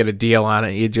 especially if you get a deal on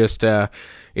it. You just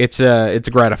it's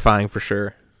gratifying for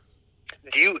sure.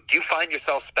 Do you find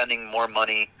yourself spending more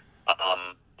money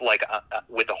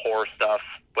with the horror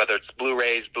stuff, whether it's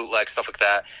Blu-rays, bootleg, stuff like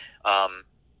that?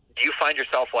 Do you find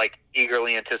yourself like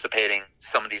eagerly anticipating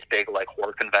some of these big like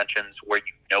horror conventions where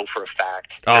for a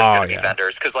fact there's going to be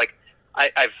vendors? Because like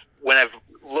when I've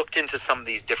looked into some of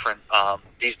these different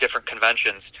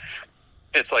conventions,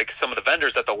 it's like some of the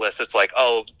vendors at the list. It's like,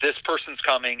 oh, this person's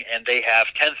coming and they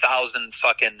have 10,000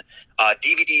 fucking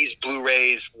DVDs,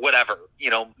 Blu-rays, whatever,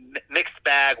 mixed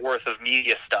bag worth of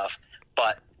media stuff.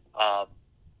 But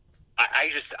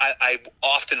I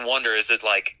often wonder, is it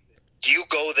like, do you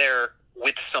go there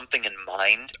with something in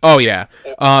mind? Oh yeah,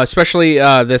 especially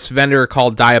this vendor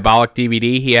called Diabolic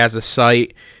DVD. He has a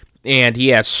site, and he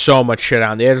has so much shit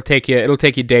on there. It'll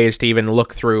take you days to even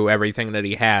look through everything that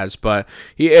he has. But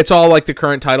it's all like the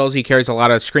current titles. He carries a lot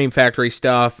of Scream Factory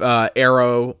stuff,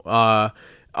 Arrow,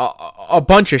 a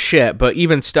bunch of shit. But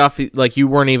even stuff like you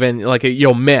weren't even like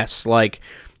you'll miss. Like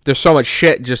there's so much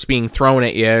shit just being thrown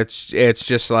at you. It's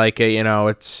just like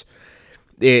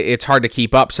it's hard to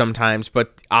keep up sometimes,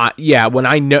 but yeah, when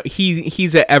I know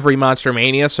he's at every Monster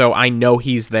Mania, so I know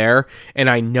he's there, and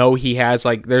I know he has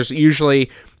like there's usually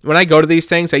when I go to these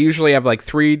things, I usually have like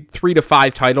three to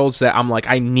five titles that I'm like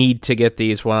I need to get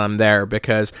these while I'm there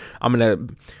because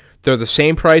they're the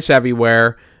same price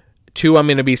everywhere. 2, I'm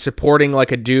gonna be supporting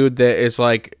like a dude that is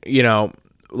like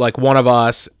like one of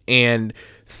us, and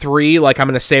 3, like I'm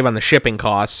gonna save on the shipping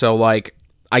costs, so like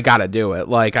I gotta do it.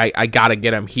 Like I gotta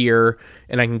get them here,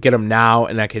 and I can get them now,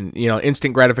 and I can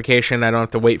instant gratification. I don't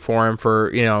have to wait for them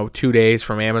for 2 days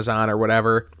from Amazon or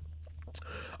whatever.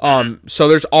 So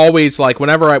there's always like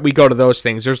whenever we go to those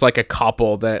things, there's like a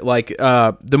couple that like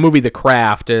the movie The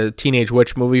Craft, a teenage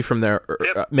witch movie from the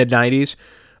mid '90s.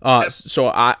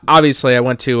 So obviously I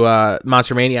went to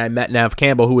Monster Mania. I met Nev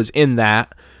Campbell, who was in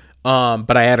that,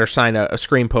 but I had her sign a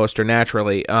Scream poster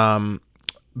naturally.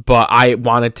 But I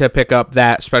wanted to pick up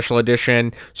that special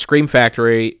edition Scream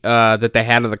Factory that they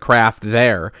had of The Craft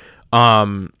there.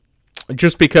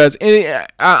 Just because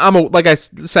like I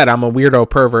said, I'm a weirdo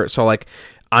pervert, so like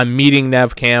I'm meeting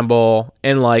Nev Campbell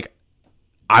and like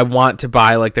I want to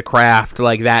buy like The Craft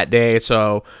like that day,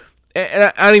 so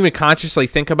and I don't even consciously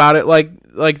think about it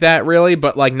like that really,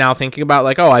 but like now thinking about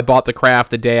like, oh, I bought The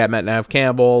Craft the day I met Nev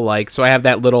Campbell, like so I have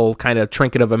that little kind of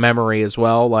trinket of a memory as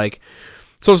well, like.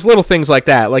 So it's little things like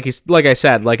that, like I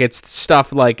said, like it's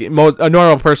stuff like a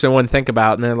normal person wouldn't think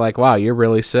about, and they're like, "Wow, you're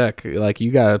really sick. Like you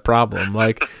got a problem."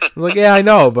 Like, I was like, "Yeah, I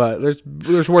know, but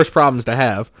there's worse problems to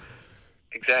have."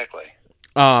 Exactly.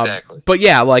 But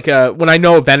yeah, like when I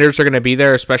know vendors are going to be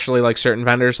there, especially like certain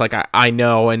vendors, like I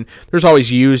know, and there's always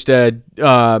used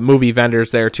movie vendors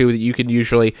there too that you can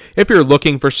usually, if you're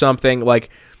looking for something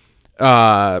like.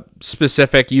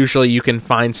 Specific, usually you can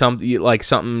find something like,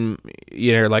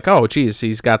 oh geez,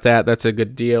 he's got that's a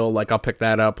good deal, like I'll pick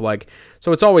that up, like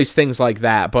so it's always things like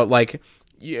that. But like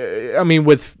I mean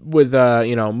with movie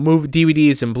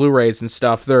DVDs and Blu-rays and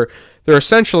stuff, they're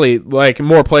essentially like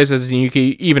more places than you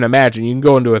can even imagine. You can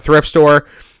go into a thrift store,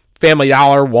 Family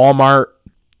Dollar, Walmart,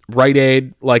 Rite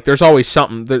Aid, like there's always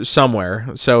something somewhere,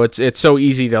 so it's so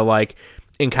easy to like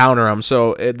encounter them,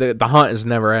 so the hunt is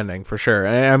never ending for sure.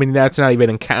 I mean that's not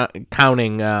even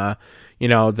counting the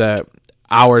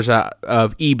hours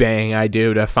of eBaying I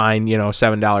do to find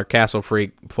 $7 Castle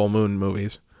Freak Full Moon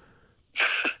movies.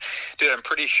 Dude, I'm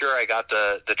pretty sure I got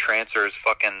the Trancers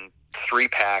fucking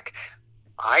 3-pack.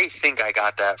 I think I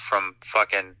got that from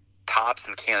fucking Tops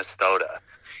and Canastota,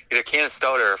 either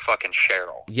Canastota or fucking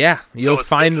Cheryl. Yeah, you'll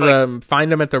find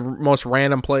them at the most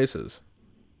random places.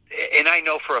 And I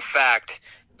know for a fact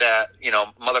that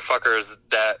motherfuckers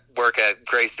that work at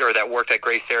Grace or that worked at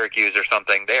Grace Syracuse or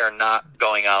something, they are not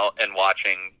going out and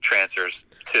watching Trancers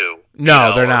 2.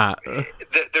 No, they're not.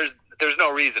 There's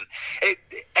no reason.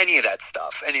 Any of that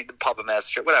stuff, any Puppet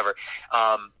Master shit, whatever.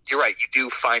 You're right. You do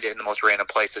find it in the most random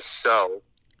places. So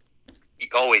you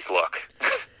always look.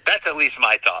 That's at least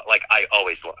my thought. Like I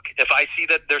always look. If I see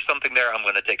that there's something there, I'm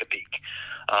going to take a peek.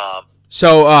 Yeah.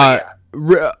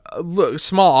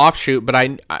 Small offshoot,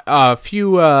 but a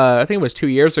few I think it was 2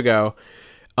 years ago,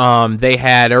 they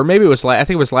had, or maybe it was I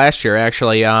think it was last year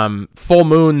actually, Full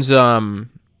Moon's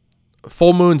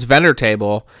vendor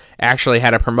table actually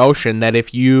had a promotion that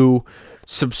if you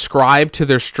subscribe to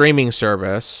their streaming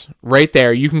service right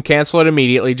there, you can cancel it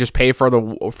immediately, just pay for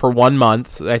 1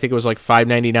 month. I think it was like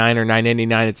 $5.99 or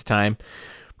 $9.99 at the time.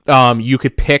 You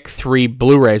could pick 3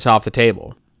 Blu-rays off the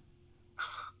table.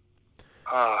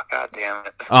 Oh, god damn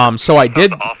it. So I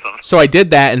did. Awesome. So I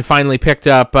did that and finally picked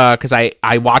up because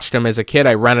I watched them as a kid.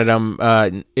 I rented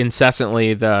them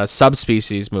incessantly, the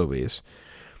Subspecies movies.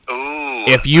 Ooh,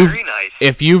 very nice.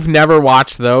 If you've never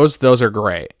watched those are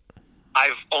great.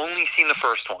 I've only seen the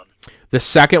first one. The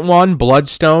second one,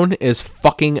 Bloodstone, is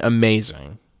fucking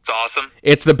amazing. It's awesome.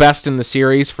 It's the best in the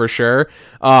series for sure.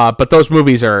 But those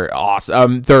movies are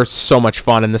awesome. They're so much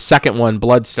fun. And the second one,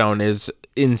 Bloodstone, is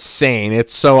insane.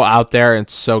 It's so out there and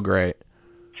it's so great.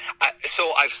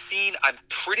 I'm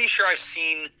pretty sure I've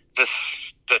seen the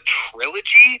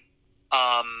trilogy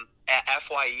at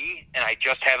FYE, and I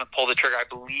just haven't pulled the trigger. I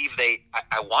believe I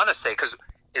want to say, because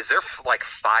is there like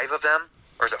 5 of them,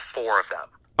 or is it 4 of them?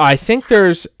 I think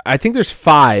there's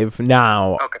 5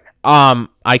 now. Okay.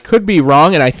 I could be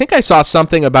wrong, and I think I saw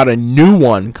something about a new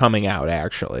one coming out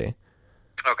actually.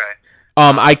 Okay.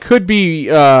 I could be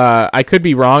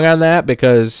wrong on that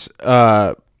because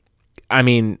I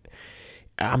mean,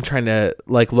 I'm trying to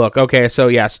look. Okay, so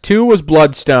yes, 2 was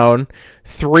Bloodstone,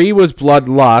 3 was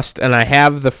Bloodlust, and I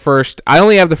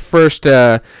only have the first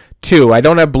 2. I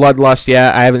don't have Bloodlust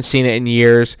yet. I haven't seen it in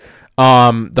years.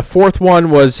 The 4th one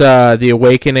was The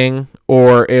Awakening,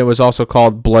 or it was also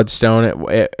called Bloodstone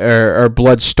or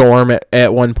Bloodstorm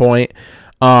at one point.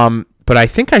 But I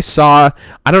think I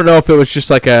don't know if it was just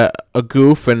like a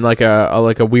goof and like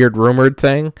a weird rumored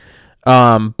thing.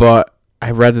 But I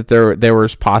read that there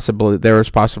was possibly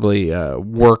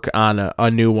work on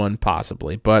a new one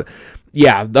possibly. But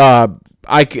yeah,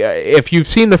 if you've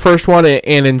seen the first one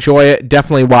and enjoy it,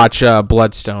 definitely watch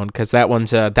Bloodstone, because that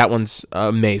one's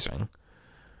amazing.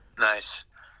 Nice.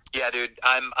 Yeah, dude,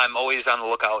 I'm always on the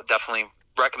lookout. Definitely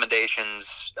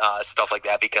recommendations, stuff like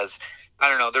that, because I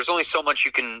don't know. There's only so much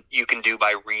you can do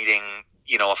by reading,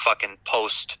 a fucking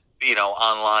post,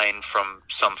 online from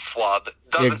some flub.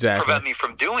 Doesn't prevent me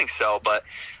from doing so, but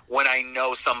when I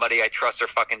know somebody, I trust their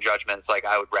fucking judgment. It's like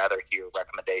I would rather hear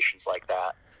recommendations like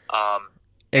that.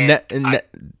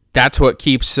 That's what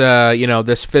keeps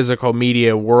this physical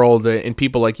media world and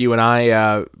people like you and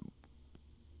I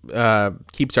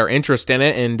keeps our interest in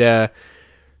it, and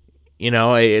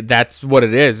that's what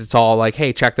it is. It's all like,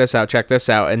 hey, check this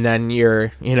out, and then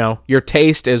your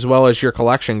taste as well as your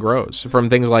collection grows from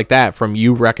things like that, from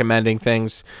you recommending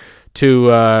things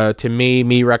to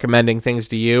me recommending things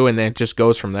to you, and then it just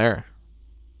goes from there.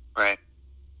 Right.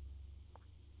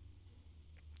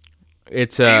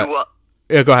 It's yeah,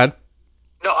 go ahead.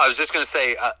 No, I was just gonna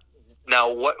say.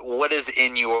 Now, what's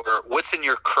in your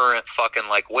current fucking,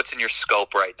 what's in your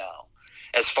scope right now,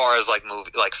 as far as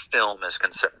movie, film is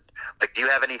concerned? Do you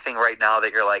have anything right now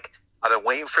that you're like, I've been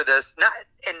waiting for this? Not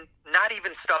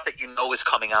even stuff that is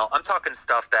coming out. I'm talking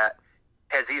stuff that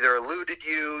has either eluded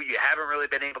you haven't really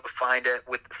been able to find it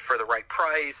for the right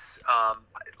price.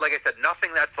 Like I said,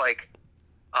 nothing that's on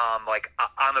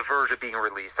the verge of being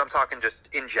released. I'm talking just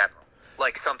in general.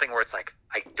 Something where it's like,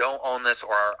 I don't own this,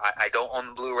 or I don't own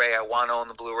the Blu-ray, I want to own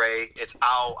the Blu-ray, it's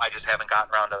out, I just haven't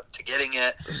gotten around to getting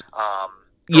it,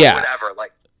 whatever.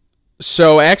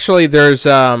 So actually there's,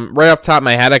 right off the top of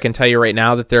my head, I can tell you right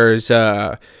now that there's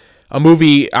a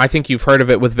movie, I think you've heard of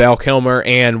it, with Val Kilmer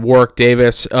and Warwick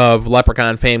Davis of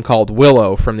Leprechaun fame, called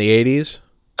Willow from the 80s.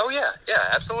 Oh yeah,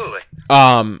 absolutely.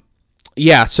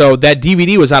 Yeah, so that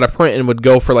DVD was out of print and would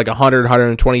go for $100,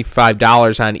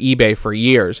 $125 on eBay for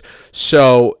years.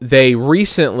 So they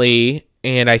recently,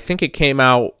 and I think it came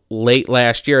out late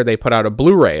last year, they put out a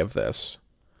Blu-ray of this.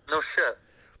 No shit.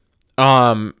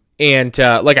 And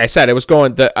like I said, it was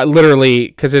going literally,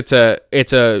 because it's a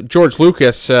George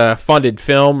Lucas funded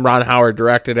film. Ron Howard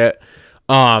directed it.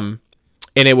 And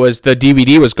it was, the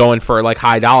DVD was going for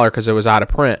high dollar because it was out of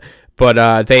print.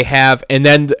 But they have, and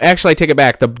then actually I take it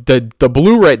back. The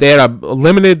Blu-ray, they had a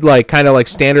limited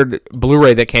standard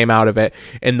Blu-ray that came out of it,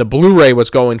 and the Blu-ray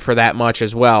was going for that much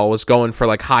as well. It was going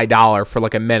for high dollar for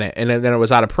a minute, and then it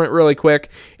was out of print really quick.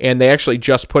 And they actually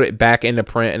just put it back into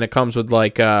print, and it comes with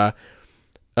I'm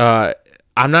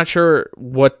not sure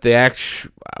what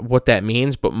that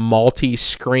means, but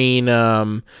multi-screen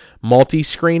edition.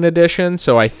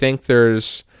 So I think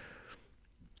there's.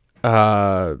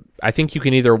 I think you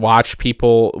can either watch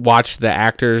the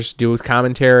actors do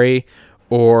commentary,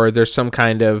 or there's some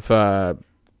kind of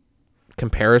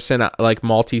comparison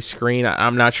multi-screen.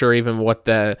 I'm not sure even what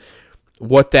that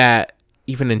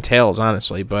even entails,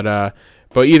 honestly. But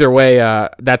either way,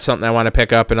 that's something I want to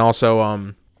pick up. And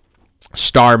also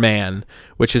Starman,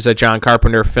 which is a John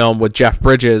Carpenter film with Jeff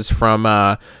Bridges from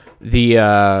I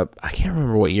can't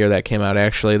remember what year that came out.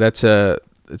 Actually,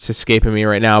 it's escaping me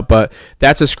right now, but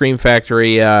that's a Scream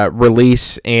Factory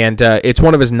release, and it's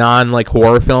one of his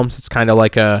non-horror films. It's kind of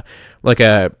like a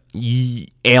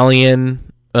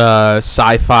alien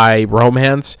sci-fi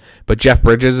romance, but Jeff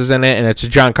Bridges is in it, and it's a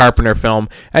John Carpenter film.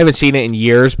 I haven't seen it in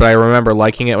years, but I remember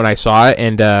liking it when I saw it,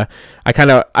 and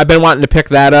I've been wanting to pick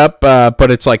that up,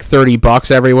 but it's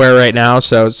 $30 everywhere right now,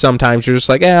 so sometimes you're just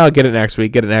like, I'll get it next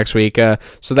week,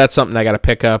 so that's something I got to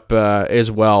pick up as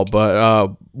well.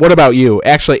 But what about you?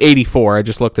 Actually, 84, I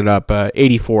just looked it up,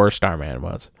 84 Starman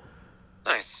was.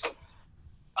 Nice.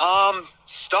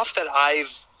 Stuff that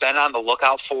I've been on the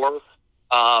lookout for.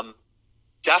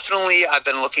 Definitely, I've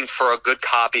been looking for a good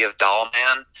copy of Doll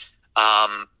Man,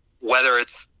 whether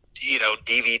it's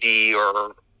DVD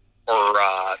or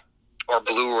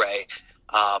Blu-ray.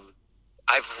 I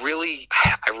really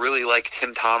like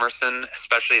Tim Thomerson,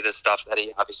 especially the stuff that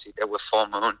he obviously did with Full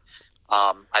Moon.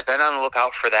 I've been on the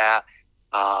lookout for that.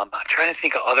 I'm trying to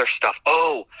think of other stuff.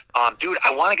 Dude,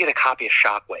 I want to get a copy of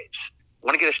Shockwaves. I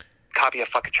want to get a copy of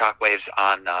fucking Shockwaves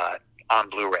on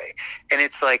Blu-ray. And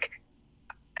it's like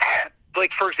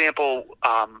for example,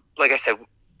 like I said,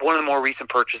 one of the more recent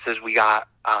purchases we got,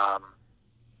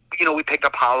 we picked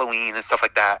up Halloween and stuff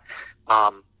like that.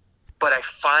 But I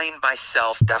find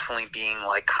myself definitely being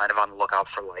like kind of on the lookout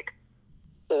for like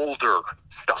older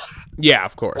stuff. Yeah,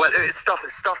 of course. Well,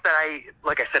 stuff that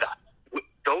like I said,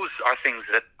 those are things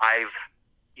that I've,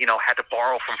 had to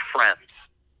borrow from friends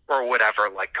or whatever,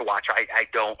 like to watch. I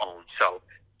don't own. So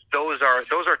those are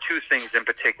two things in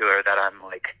particular that I'm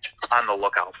like on the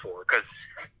lookout for, because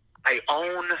I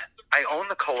own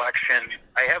the collection.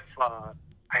 I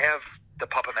have the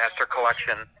Puppet Master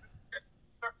collection,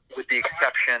 with the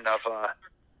exception of the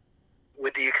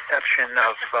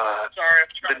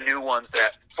new ones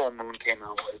that Full Moon came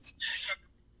out with,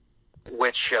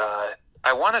 which I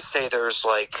want to say there's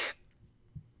like,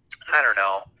 I don't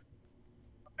know,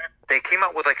 they came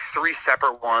out with like 3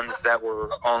 separate ones that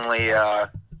were only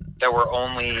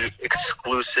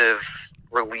exclusive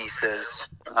releases,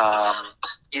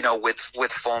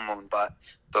 with Full Moon, but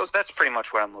that's pretty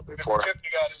much what I'm looking for.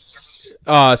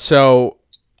 So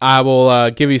I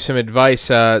will give you some advice.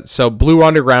 So Blue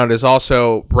Underground is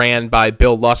also ran by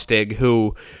Bill Lustig,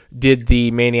 who did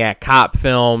the Maniac Cop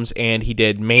films, and he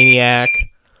did Maniac.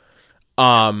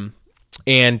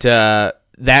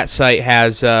 That site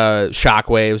has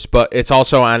Shockwaves, but it's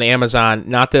also on Amazon.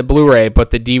 Not the Blu-ray, but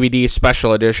the DVD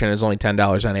special edition is only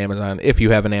 $10 on Amazon if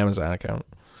you have an Amazon account.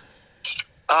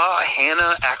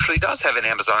 Hannah actually does have an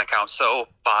Amazon account, so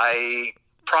by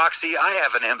proxy, I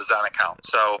have an Amazon account.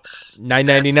 So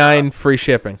 $9.99 free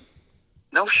shipping.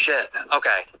 No shit.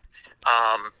 Okay.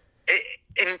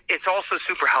 And it's also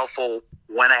super helpful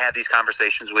when I have these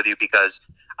conversations with you, because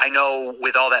I know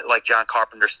with all that like John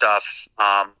Carpenter stuff,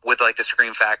 with like the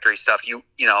Scream Factory stuff, you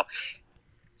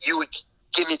would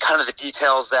give me kind of the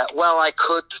details that, well, I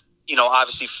could,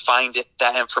 obviously find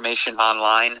that information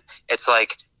online. It's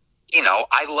like,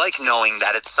 I like knowing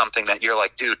that it's something that you're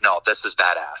like, dude, no, this is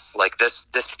badass. Like this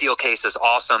steel case is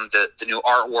awesome. The new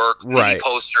artwork, right, mini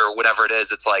poster, whatever it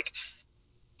is. It's like,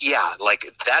 yeah,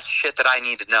 like that's shit that I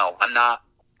need to know. I'm not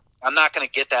going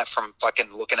to get that from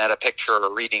fucking looking at a picture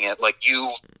or reading it. Like,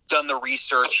 you've done the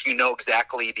research,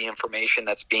 exactly the information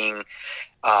that's being,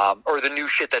 or the new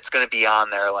shit that's going to be on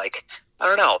there. Like, I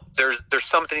don't know. There's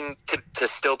something to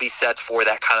still be said for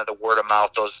that kind of the word of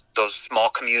mouth, those small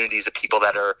communities of people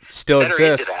that are still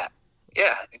exist. Into that.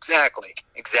 Yeah, exactly.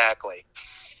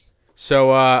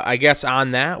 So I guess on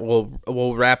that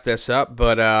we'll wrap this up.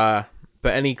 But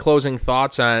any closing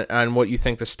thoughts on what you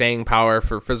think the staying power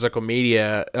for physical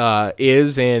media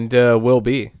is and will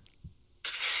be?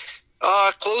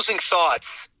 Closing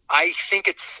thoughts. I think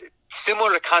it's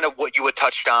similar to kind of what you had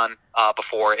touched on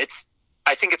before.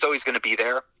 I think it's always going to be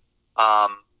there.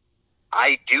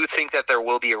 I do think that there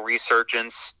will be a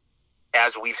resurgence,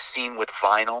 as we've seen with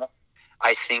vinyl.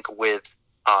 I think with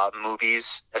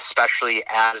movies, especially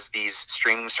as these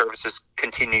streaming services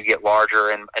continue to get larger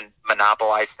and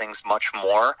monopolize things much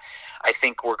more, I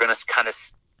think we're going to kind of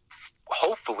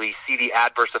hopefully see the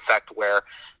adverse effect where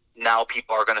now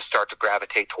people are going to start to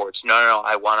gravitate towards, no,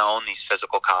 I want to own these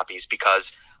physical copies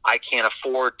because I can't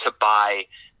afford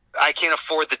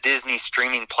the Disney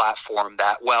streaming platform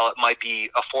that, well, it might be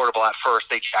affordable at first,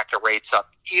 they jack the rates up.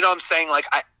 You know what I'm saying? Like,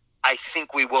 I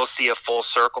think we will see a full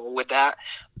circle with that.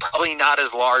 Probably not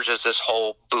as large as this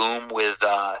whole boom with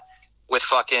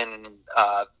fucking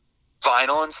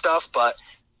vinyl and stuff, but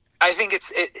I think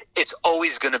it's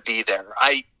always going to be there.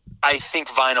 I think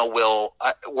vinyl will.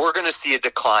 We're going to see a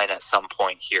decline at some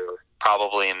point here,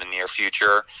 probably in the near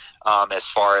future, as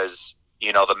far as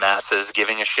the masses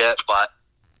giving a shit. But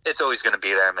it's always going to be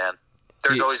there, man.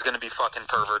 There's always going to be fucking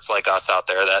perverts like us out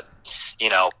there that,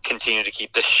 continue to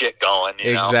keep this shit going.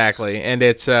 Exactly. And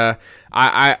it's,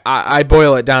 I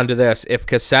boil it down to this. If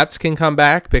cassettes can come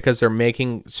back because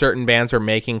certain bands are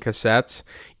making cassettes,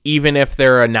 even if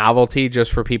they're a novelty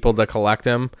just for people to collect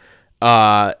them,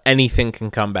 anything can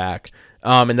come back.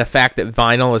 And the fact that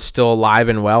vinyl is still alive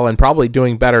and well and probably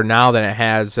doing better now than it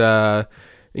has,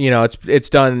 it's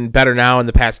done better now in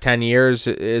the past 10 years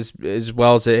as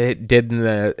well as it did in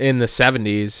the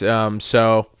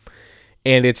 70s.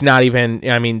 And it's not even,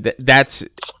 that's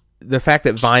the fact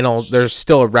that vinyl,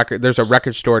 there's a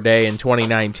record store day in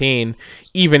 2019,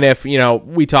 even if,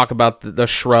 we talk about the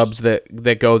shrubs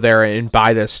that go there and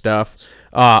buy this stuff,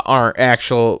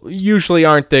 usually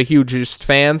aren't the hugest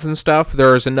fans and stuff.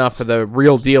 There's enough of the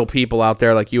real deal people out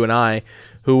there like you and I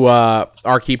who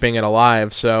are keeping it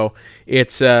alive. So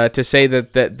it's to say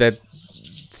that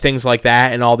things like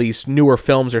that and all these newer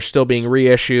films are still being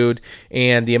reissued,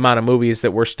 and the amount of movies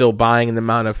that we're still buying and the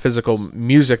amount of physical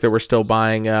music that we're still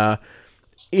buying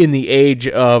in the age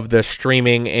of the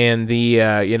streaming and the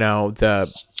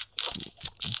the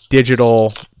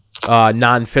digital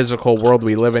non-physical world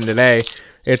we live in today,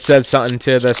 it says something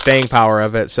to the staying power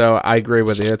of it. So I agree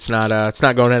with you. It's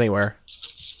not going anywhere.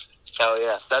 Hell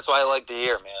yeah, that's what I like to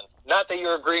hear, man. Not that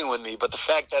you're agreeing with me, but the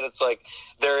fact that it's like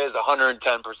there is 110%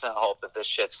 hope that this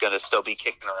shit's gonna still be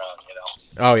kicking around,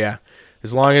 Oh yeah,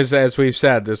 as long as we've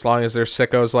said, as long as there's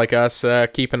sickos like us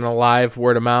keeping it alive,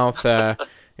 word of mouth,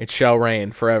 it shall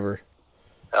reign forever.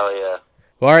 Hell yeah.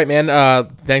 Well, all right, man.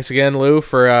 Thanks again, Lou,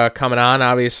 for coming on.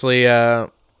 Obviously,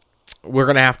 we're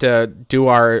gonna have to do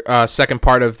our second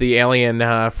part of the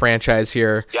Alien franchise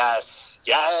here. Yes,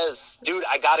 dude.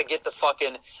 I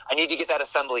need to get that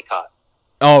assembly cut.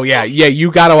 Oh yeah.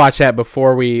 You got to watch that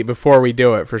before we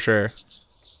do it for sure.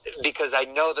 Because I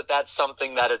know that that's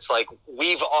something that it's like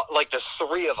we've like the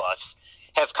three of us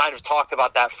have kind of talked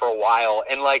about that for a while,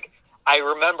 and like I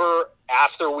remember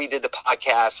after we did the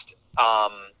podcast,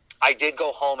 I did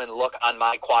go home and look on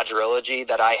my quadrilogy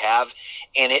that I have,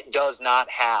 and it does not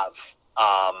have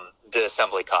the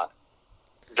assembly cut.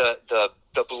 The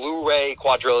Blu-ray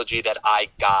quadrilogy that I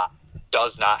got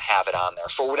does not have it on there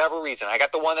for whatever reason. I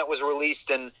got the one that was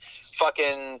released in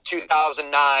fucking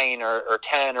 2009 or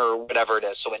 10 or whatever it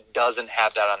is, so it doesn't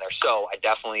have that on there. So I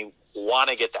definitely want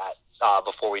to get that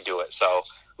before we do it. So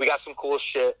we got some cool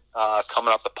shit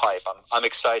coming up the pipe. I'm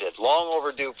excited. Long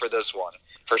overdue for this one,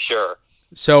 for sure.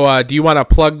 So do you want to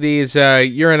plug these?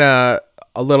 You're in a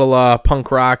little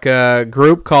punk rock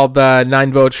group called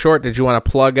 9 Votes Short. Did you want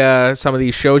to plug some of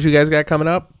these shows you guys got coming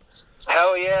up?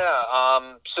 Hell yeah.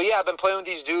 So yeah, I've been playing with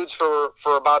these dudes for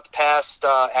about the past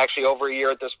actually over a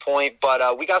year at this point,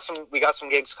 but we got some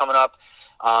gigs coming up.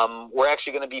 We're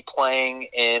actually going to be playing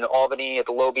in Albany at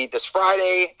the Low Beat this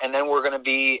Friday, and then we're going to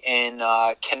be in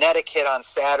Connecticut on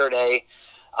Saturday.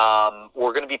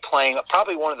 We're going to be playing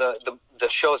probably one of the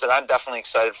shows that I'm definitely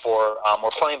excited for.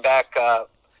 We're playing back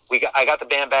I got the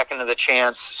band back into the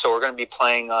Chance, so we're going to be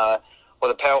playing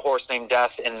with a Pale Horse Named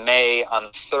Death in May on the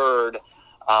 3rd.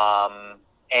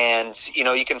 And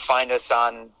you can find us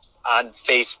on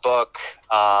Facebook,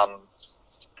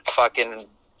 fucking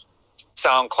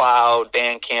SoundCloud,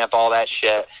 Bandcamp, all that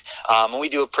shit. And we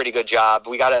do a pretty good job.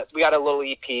 We got a little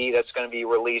EP that's going to be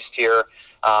released here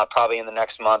probably in the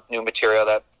next month. New material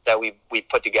that we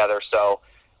put together. So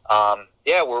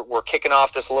yeah, we're kicking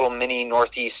off this little mini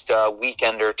Northeast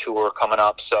weekender tour coming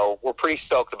up. So we're pretty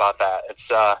stoked about that.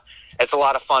 It's a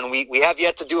lot of fun. We have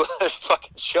yet to do a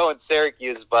fucking show in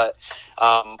Syracuse, but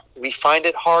we find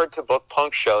it hard to book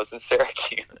punk shows in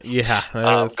Syracuse. Yeah.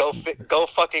 Go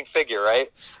fucking figure,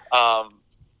 right?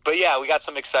 But yeah, we got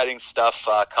some exciting stuff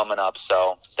coming up,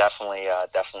 so definitely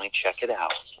check it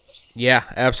out. Yeah,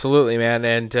 absolutely, man.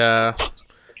 And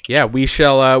yeah, we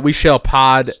shall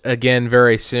pod again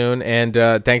very soon. And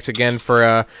thanks again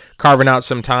for carving out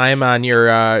some time on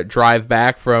your drive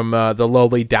back from the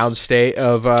lowly downstate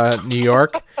of New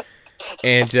York.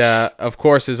 And of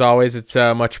course, as always, it's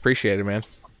much appreciated, man.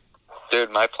 Dude,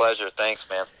 my pleasure. Thanks,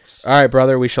 man. All right,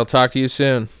 brother. We shall talk to you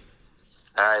soon.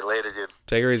 All right, later, dude.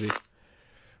 Take her easy.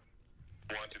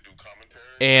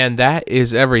 And that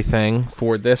is everything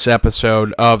for this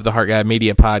episode of the Heart Guide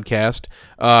Media Podcast.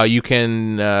 You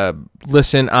can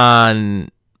listen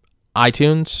on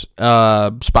iTunes,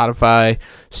 Spotify,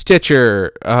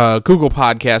 Stitcher, Google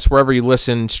Podcasts, wherever you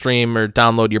listen, stream, or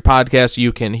download your podcast,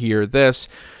 you can hear this.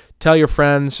 Tell your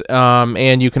friends,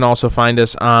 and you can also find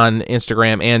us on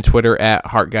Instagram and Twitter at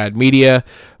Heart Guide Media.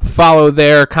 Follow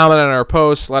there, comment on our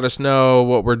posts, let us know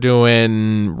what we're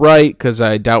doing right, because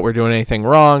I doubt we're doing anything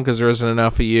wrong, because there isn't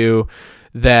enough of you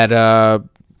that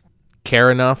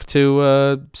care enough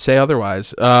to say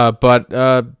otherwise.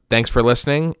 But thanks for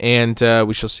listening, and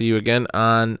we shall see you again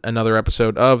on another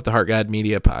episode of the Heart Guide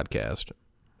Media Podcast.